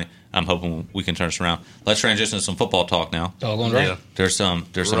 145 the other night. I'm hoping we can turn this around. Let's transition to some football talk now. Doggone right. Yeah. There's some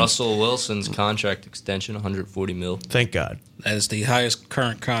Russell Wilson's contract extension, $140 million. Thank God. That is the highest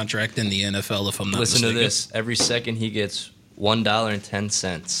current contract in the NFL, if I'm not Listen mistaken. to this. Every second he gets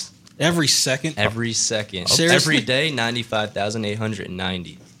 $1.10. Every second? Every second. Seriously? Every day,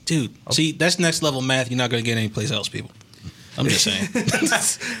 95,890. Dude, see, that's next level math you're not going to get anyplace else, people. I'm just saying.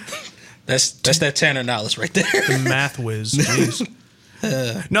 That's that Tanner knowledge right there. The math whiz, jeez.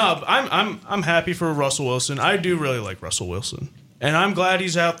 No, I'm happy for Russell Wilson. I do really like Russell Wilson, and I'm glad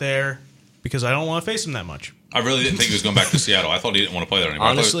he's out there because I don't want to face him that much. I really didn't think he was going back to Seattle. I thought he didn't want to play there anymore.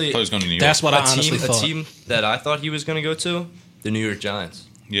 Honestly, I thought he was going to New York. That's what I honestly a thought. team that I thought he was going to go to, the New York Giants.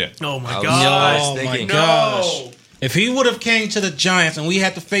 Yeah. Oh my I was- God! Oh, my thinking, gosh. No. If he would have came to the Giants and we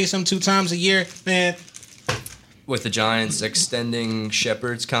had to face him 2 times a year, man, With the Giants extending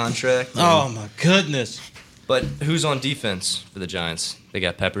Shepard's contract. oh my goodness. But who's on defense for the Giants? They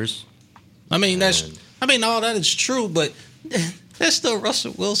got Peppers. I mean, all that is true, but that's still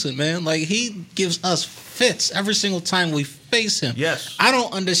Russell Wilson, man. Like, he gives us fits every single time we face him. Yes. I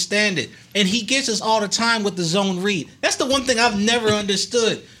don't understand it. And he gets us all the time with the zone read. That's the one thing I've never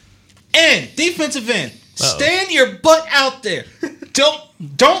understood. And defensive end, stand your butt out there.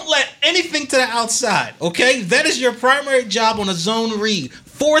 Don't let anything to the outside, okay? That is your primary job on a zone read.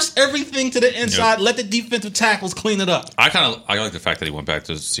 Force everything to the inside. Yep. Let the defensive tackles clean it up. I like the fact that he went back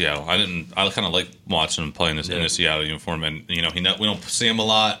to Seattle. I kind of like watching him play in the Seattle uniform, and we don't see him a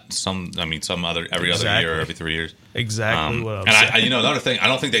lot. Every other year or every 3 years. Exactly what I'm and saying. Another thing,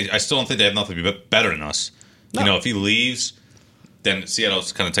 I still don't think they have nothing to be better than us. No. If he leaves, then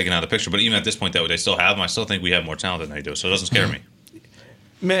Seattle's kind of taken out of the picture. But even at this point, that they still have him. I still think we have more talent than they do, so it doesn't scare me.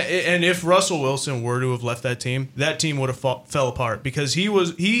 Man, and if Russell Wilson were to have left that team would have fell apart because he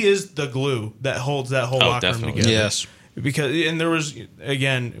is the glue that holds that whole locker room definitely. together. Yes. Because there was,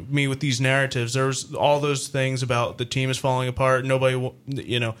 again, me with these narratives, there was all those things about the team is falling apart. Nobody,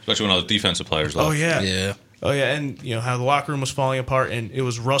 Especially when all the defensive players left. Oh yeah, Yeah. oh yeah, and how the locker room was falling apart, and it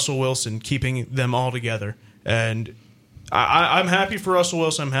was Russell Wilson keeping them all together. And I'm happy for Russell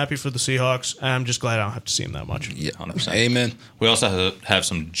Wilson. I'm happy for the Seahawks. I'm just glad I don't have to see him that much. Yeah. 100%. Amen. We also have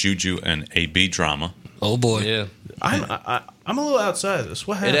some Juju and AB drama. Oh, boy. Yeah. I'm a little outside of this.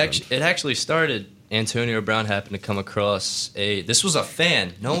 What happened? It actually started. Antonio Brown happened to come across this was a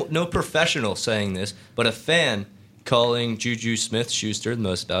fan, no professional saying this, but a fan calling Juju Smith-Schuster the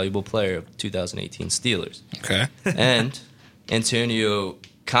most valuable player of 2018 Steelers. Okay. And Antonio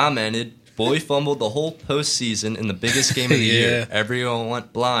commented, "Boy fumbled the whole postseason in the biggest game of the year. Everyone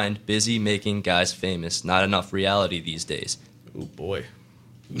went blind, busy making guys famous. Not enough reality these days." Oh boy.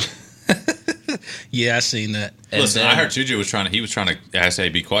 Yeah, I seen that. And Listen, then- I heard Juju was trying to ask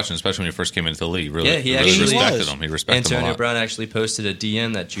AB questions, especially when he first came into the league. Really, Yeah, he really actually respected was. him. He respected him a Antonio lot. Brown actually posted a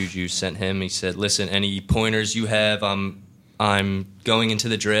DM that Juju sent him. He said, "Listen, any pointers you have, I'm going into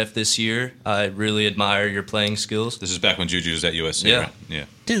the draft this year. I really admire your playing skills." This is back when Juju was at USC. Yeah. Right? Yeah.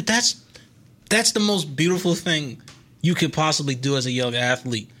 Dude, that's the most beautiful thing you could possibly do as a young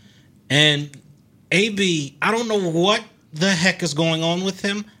athlete. And AB, I don't know what the heck is going on with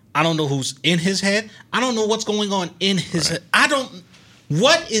him. I don't know who's in his head. I don't know what's going on in his head.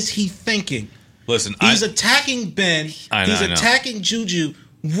 What is he thinking? Listen, He's attacking Ben. I know, He's I know. attacking Juju.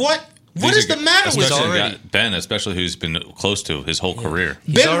 What These is are- the matter with especially him? Ben, especially who's been close to his whole career.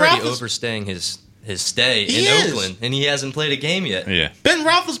 He's Ben already Roethlis- overstaying his stay He in is. Oakland, and he hasn't played a game yet. Yeah. Ben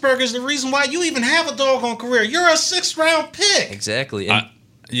Roethlisberger is the reason why you even have a doggone career. You're a 6th-round pick. Exactly. And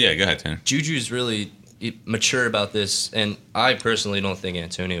Yeah, go ahead, Tanner. Juju's really mature about this, and I personally don't think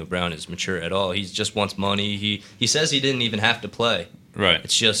Antonio Brown is mature at all. He just wants money. He says he didn't even have to play. Right.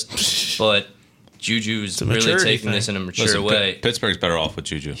 It's just, but Juju's a really maturity taking thing. this in a mature Listen, way. Pittsburgh's better off with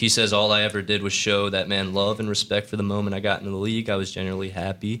Juju. He says, "All I ever did was show that man love and respect for the moment I got into the league. I was genuinely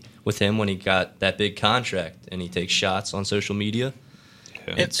happy with him when he got that big contract, and he takes shots on social media."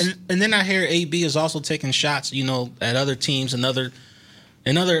 Yeah. And then I hear AB is also taking shots, at other teams and other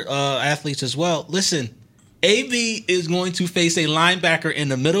athletes as well. Listen, AB is going to face a linebacker in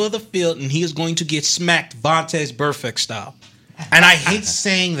the middle of the field, and he is going to get smacked Vontaze Burfict style. And I hate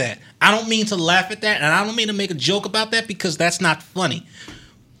saying that. I don't mean to laugh at that, and I don't mean to make a joke about that because that's not funny.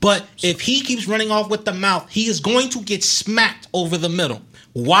 But if he keeps running off with the mouth, he is going to get smacked over the middle.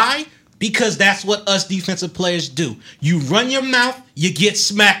 Why? Because that's what us defensive players do. You run your mouth, you get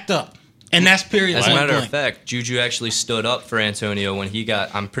smacked up. And that's period. As a point matter blank. of fact, Juju actually stood up for Antonio when he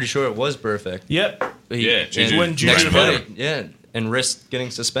got, I'm pretty sure it was Burfict. Yep. when next Junior play, and risked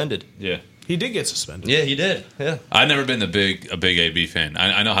getting suspended. Yeah. He did get suspended. Yeah, he did. Yeah. I've never been a big AB fan.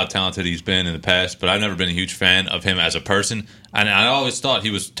 I know how talented he's been in the past, but I've never been a huge fan of him as a person. And I always thought he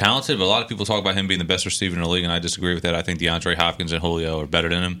was talented, but a lot of people talk about him being the best receiver in the league, and I disagree with that. I think DeAndre Hopkins and Julio are better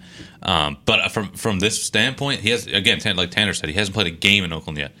than him. But from this standpoint, he has, again, like Tanner said, he hasn't played a game in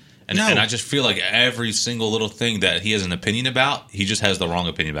Oakland yet. And I just feel like every single little thing that he has an opinion about, he just has the wrong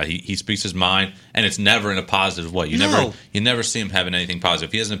opinion about. He speaks his mind, and it's never in a positive way. You never see him having anything positive.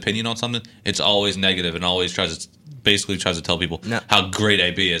 If he has an opinion on something, it's always negative, and always tries to tell people how great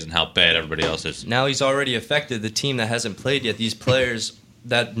AB is and how bad everybody else is. Now he's already affected the team that hasn't played yet. These players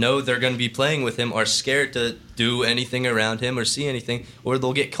that know they're going to be playing with him are scared to do anything around him or see anything, or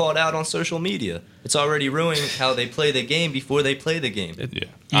they'll get called out on social media. It's already ruining how they play the game before they play the game.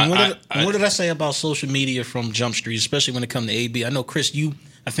 What did I say about social media from Jump Street, especially when it comes to AB? I know, Chris,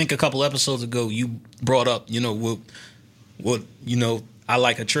 I think a couple episodes ago, you brought up, what I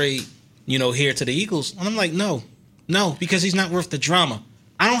like a trade, here to the Eagles. And I'm like, no, because he's not worth the drama.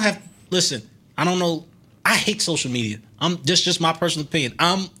 I don't know. I hate social media. I'm just my personal opinion.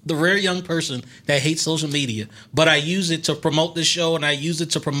 I'm the rare young person that hates social media, but I use it to promote this show and I use it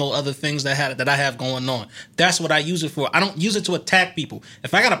to promote other things that I have going on. That's what I use it for. I don't use it to attack people.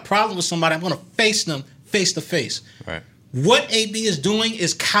 If I got a problem with somebody, I'm going to face them face to face. Right. What AB is doing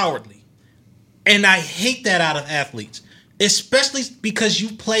is cowardly, and I hate that out of athletes. Especially because you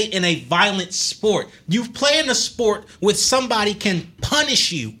play in a violent sport. You play in a sport where somebody can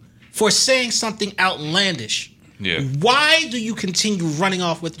punish you for saying something outlandish. Yeah. Why do you continue running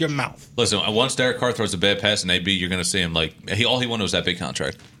off with your mouth? Listen, once Derek Carr throws a bad pass in AB, you're going to see him all he wanted was that big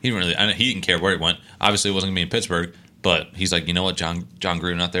contract. He didn't care where he went. Obviously, it wasn't going to be in Pittsburgh, but he's like, you know what, John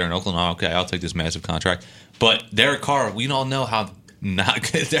Gruden out there in Oakland, okay, I'll take this massive contract. But Derek Carr, we all know how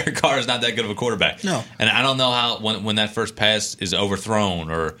not good. Derek Carr is not that good of a quarterback. No, and I don't know how when that first pass is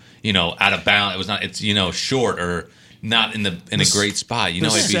overthrown or out of bounds, it was not. It's short or not in a great spot. The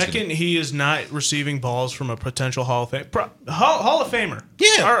second he is not receiving balls from a potential Hall of Famer.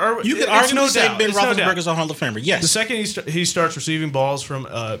 Yeah, you could argue say Ben Roethlisberger's a Hall of Famer. Yes. The second he starts receiving balls from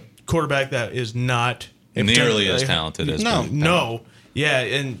a quarterback that is not nearly as talented as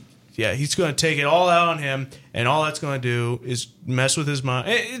he's going to take it all out on him, and all that's going to do is mess with his mind.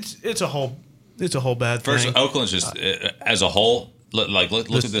 It's a whole bad thing. First, Oakland's just as a whole. Look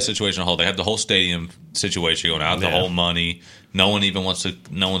at the situation as a whole. They have the whole stadium situation going out, the whole money. No one's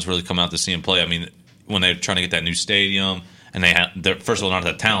really come out to see him play. I mean, when they're trying to get that new stadium, and they're first of all not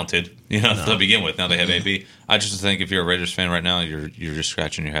that talented, to begin with. Now they have AB. I just think if you're a Raiders fan right now, you're just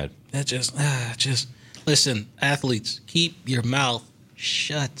scratching your head. That just listen, athletes, keep your mouth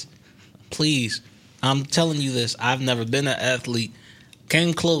shut, please. I'm telling you this. I've never been an athlete.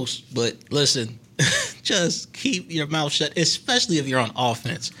 Came close, but listen. Just keep your mouth shut, especially if you're on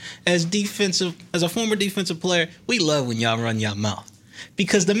offense. As a former defensive player, we love when y'all run your mouth.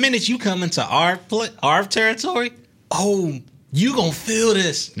 Because the minute you come into our territory, you gonna feel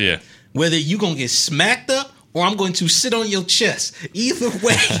this. Yeah. Whether you gonna get smacked up or I'm going to sit on your chest. Either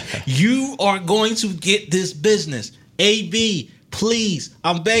way, you are going to get this business. AB, please,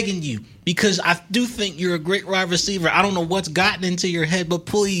 I'm begging you. Because I do think you're a great wide receiver. I don't know what's gotten into your head, but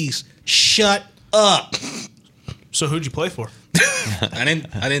please, shut up. So who'd you play for? I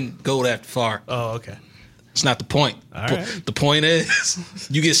didn't go that far. Oh, okay. It's not the point. All right. The point is,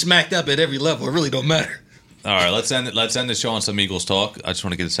 you get smacked up at every level. It really don't matter. All right, let's end the show on some Eagles talk. I just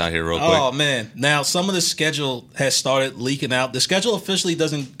want to get this out here real quick. Oh, man. Now, some of the schedule has started leaking out. The schedule officially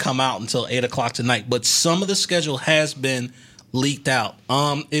doesn't come out until 8 o'clock tonight, but some of the schedule has been leaked out.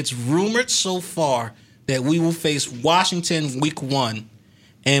 It's rumored so far that we will face Washington week 1.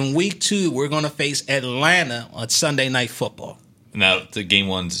 And week 2, we're going to face Atlanta on Sunday Night Football. Now, the game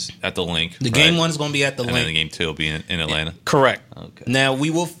 1's at the Link. Game 1 is going to be at the Link. Link. And then the game 2 will be in Atlanta. Correct. Okay. Now,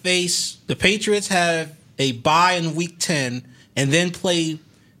 we will face the Patriots have a bye in week 10 and then play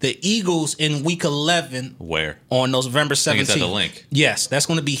the Eagles in week 11. Where? On November 17th. I think it's at the Link. Yes, that's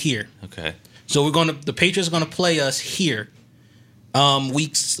going to be here. Okay. So the Patriots are going to play us here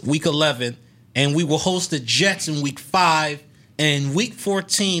week 11, and we will host the Jets in week 5. And in week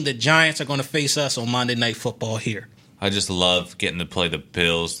 14, the Giants are going to face us on Monday Night Football here. I just love getting to play the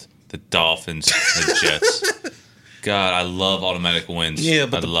Bills, the Dolphins, the Jets. God, I love automatic wins. Yeah,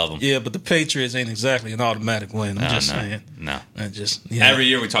 but I love them. Yeah, but the Patriots ain't exactly an automatic win. I'm just saying. No. Every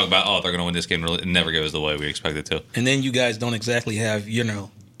year we talk about, they're going to win this game. It never goes the way we expect it to. And then you guys don't exactly have, in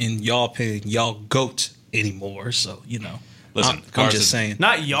y'all opinion, y'all GOAT anymore. So, Listen, I'm just saying.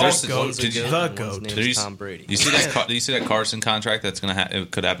 Not y'all GOAT, the GOAT. Tom Brady. Do you see that Carson contract that's could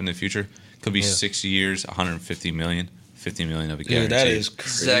happen in the future? Could be 6 years, $150 million. $50 million of a guarantee. Dude, that is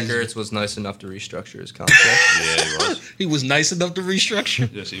crazy. Zach Ertz was nice enough to restructure his contract. Yeah, he was. He was nice enough to restructure.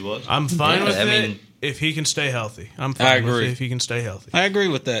 Yes, he was. I'm fine with it if he can stay healthy. I'm fine I agree. with it if he can stay healthy. I agree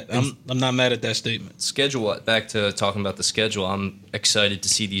with that. I'm not mad at that statement. Schedule, back to talking about the schedule, I'm excited to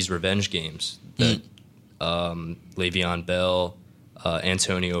see these revenge games that Le'Veon Bell,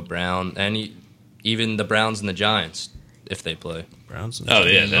 Antonio Brown, and even the Browns and the Giants, if they play. Browns. I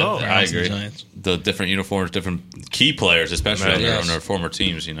Browns agree. and Giants. The different uniforms, different key players, especially on their former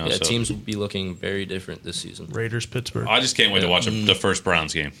teams. You know, Yeah, so. teams will be looking very different this season. Raiders, Pittsburgh. I just can't wait to watch the first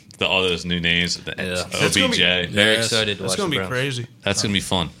Browns game. All those new names, the That's OBJ. Very excited to watch That's going the to be Browns. crazy. That's gonna be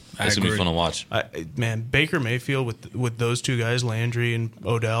fun. That's gonna be fun to watch. Man, Baker Mayfield with those two guys, Landry and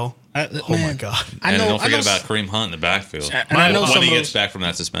Odell. My God! And don't forget about Kareem Hunt in the backfield. And I know when he gets back from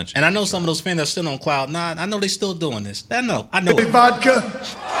that suspension. And I know some of those fans are still on cloud nine. I know they still doing this. I know. Vodka,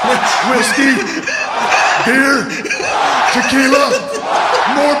 whiskey, beer, tequila,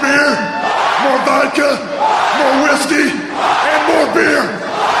 more beer, more vodka, more whiskey, and more beer.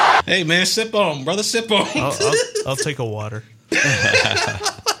 Hey man, sip on, brother, sip on. I'll take a water.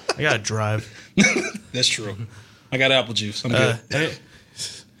 I gotta drive. That's true. I got apple juice. I'm good.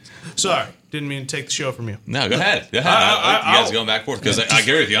 Sorry, didn't mean to take the show from you. No, go ahead. You guys are going back and forth because I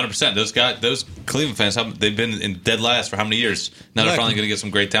agree with you 100%. Those Cleveland fans, they've been in dead last for how many years? Now they're finally going to get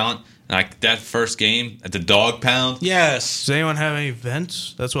some great talent. And that first game at the Dog Pound. Yes. Does anyone have any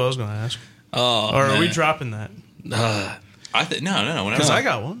vents? That's what I was going to ask. Oh, or are we dropping that? I think no. Whenever Because I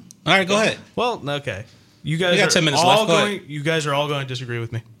got one. All right, go ahead. Well, okay. You guys got 10 minutes left. Go ahead. You guys are all going to disagree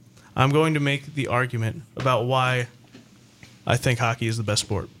with me. I'm going to make the argument about why I think hockey is the best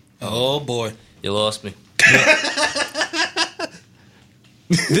sport. Oh boy, you lost me.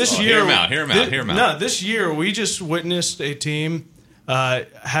 This year, hear him out. No, this year we just witnessed a team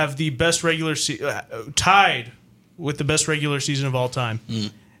have the best regular tied with the best regular season of all time.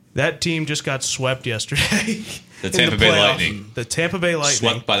 That team just got swept yesterday. The Tampa Bay Lightning. The Tampa Bay Lightning.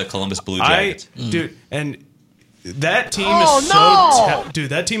 Swept by the Columbus Blue Jackets. Dude, and that team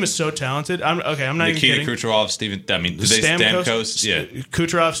that team is so talented. I'm not even kidding. Kucherov, Stamkos, yeah.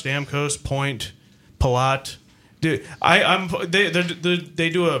 Kucherov, Stamkos, Point, Palat. Dude, they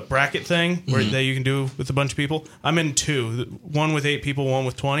do a bracket thing where you can do with a bunch of people. I'm in two. One with 8 people, one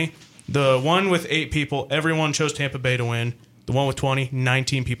with 20. The one with 8 people, everyone chose Tampa Bay to win. The one with 20,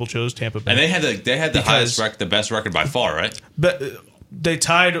 19 people chose Tampa Bay. And they had the highest record, the best record by far, right? But they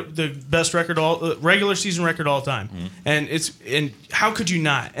tied the best record regular season record all time. And how could you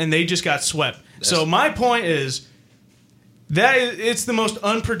not? And they just got swept. So my point is it's the most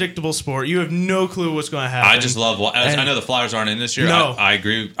unpredictable sport. You have no clue what's going to happen. I just love. I know the Flyers aren't in this year. No. I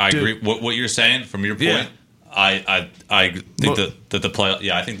agree. I agree. What you're saying from your point. Yeah. I think that the play.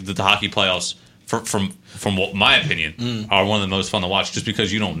 Yeah, I think that the hockey playoffs, from what my opinion, are one of the most fun to watch. Just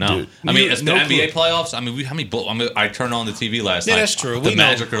because you don't know. Dude, I mean, it's the NBA playoffs. I mean, I turned on the TV last night. That's true. The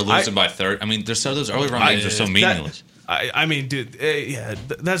Magic are losing by 30. I mean, those early round games are so meaningless. I mean, dude,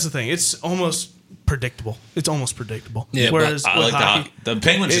 that's the thing. It's almost predictable. Yeah, whereas I like hockey, the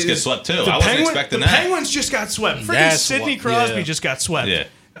Penguins just get swept too. I wasn't expecting that. The Penguins just got swept. Freaking Sidney Crosby just got swept. Yeah.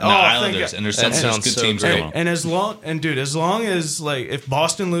 The Islanders, and there's some good teams going on. And as long as like if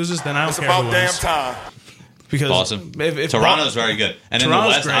Boston loses, then I don't care who wins. It's about damn time. Because Boston, Toronto's very good, and in the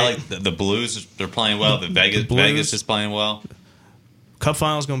West, I like the Blues. They're playing well. Vegas is playing well. Cup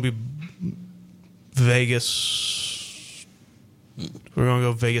final's going to be Vegas. We're going to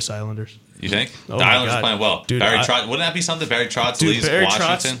go Vegas Islanders. You think? Oh The Islanders God. are playing well. Dude, wouldn't that be something? Barry Trotz leaves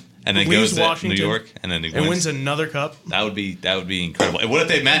Washington and then goes to New York and then wins another cup. That would be incredible. And what if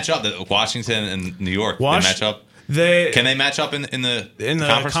they match up? Washington and New York they match up. Can they match up in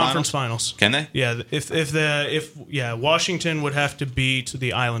the conference finals? Can they? Yeah. If Washington would have to beat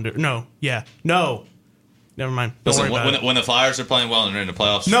the Islanders. No. Never mind. Listen, when the Flyers are playing well and they're in the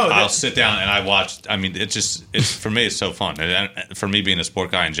playoffs, I'll sit down and I watch. I mean, it's for me, it's so fun. And for me, being a sport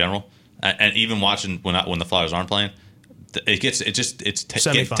guy in general, and even watching when the Flyers aren't playing, it's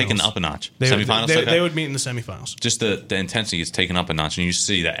taken up a notch. Semifinals. They would meet in the semifinals. Just the intensity is taken up a notch, and you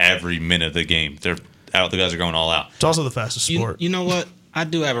see that every minute of the game, the guys are going all out. It's also the fastest sport. You know what? I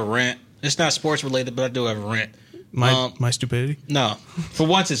do have a rant. It's not sports related, but I do have a rant. My stupidity? No, for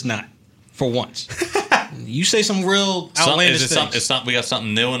once it's not. For once. You say some real outlandish things. We got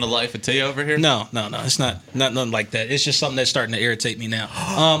something new in the life of T over here? No. It's not nothing like that. It's just something that's starting to irritate me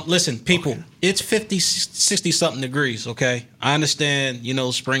now. Listen, people, It's 50, 60-something degrees, okay? I understand,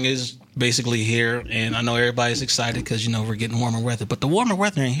 spring is basically here, and I know everybody's excited because, we're getting warmer weather. But the warmer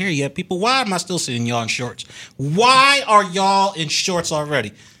weather ain't here yet, people. Why am I still seeing y'all in shorts? Why are y'all in shorts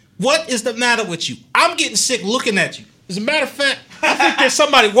already? What is the matter with you? I'm getting sick looking at you. As a matter of fact, I think there's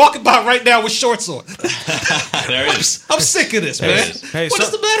somebody walking by right now with shorts on. There it is. I'm sick of this, man. Hey, what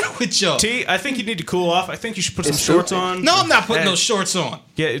is the matter with y'all? T, I think you need to cool off. I think you should put some shorts on. No, I'm not putting those shorts on.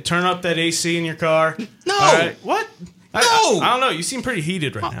 Turn up that AC in your car. No. All right. What? No. I don't know. You seem pretty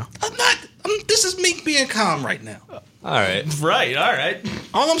heated right now. I'm not. This is me being calm right now. All right. Right. All right.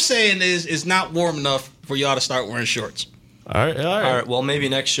 All I'm saying is it's not warm enough for y'all to start wearing shorts. All right. All right. Well, maybe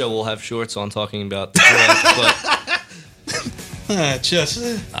next show we'll have shorts on talking about the draft. All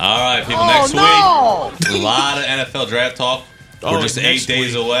right, people. Next week, a lot of NFL draft talk. We're just 8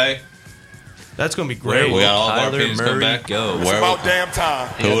 days away. That's gonna be great. We got all of our opinions come back. It's about damn time.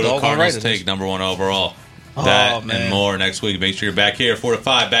 Who will the Cardinals take number 1 overall? That and more next week. Make sure you're back here 4 to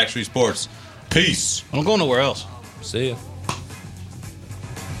 5 Backstreet Sports. Peace. I don't go nowhere else. See ya.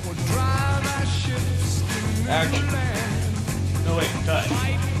 Action. No, wait,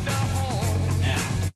 cut.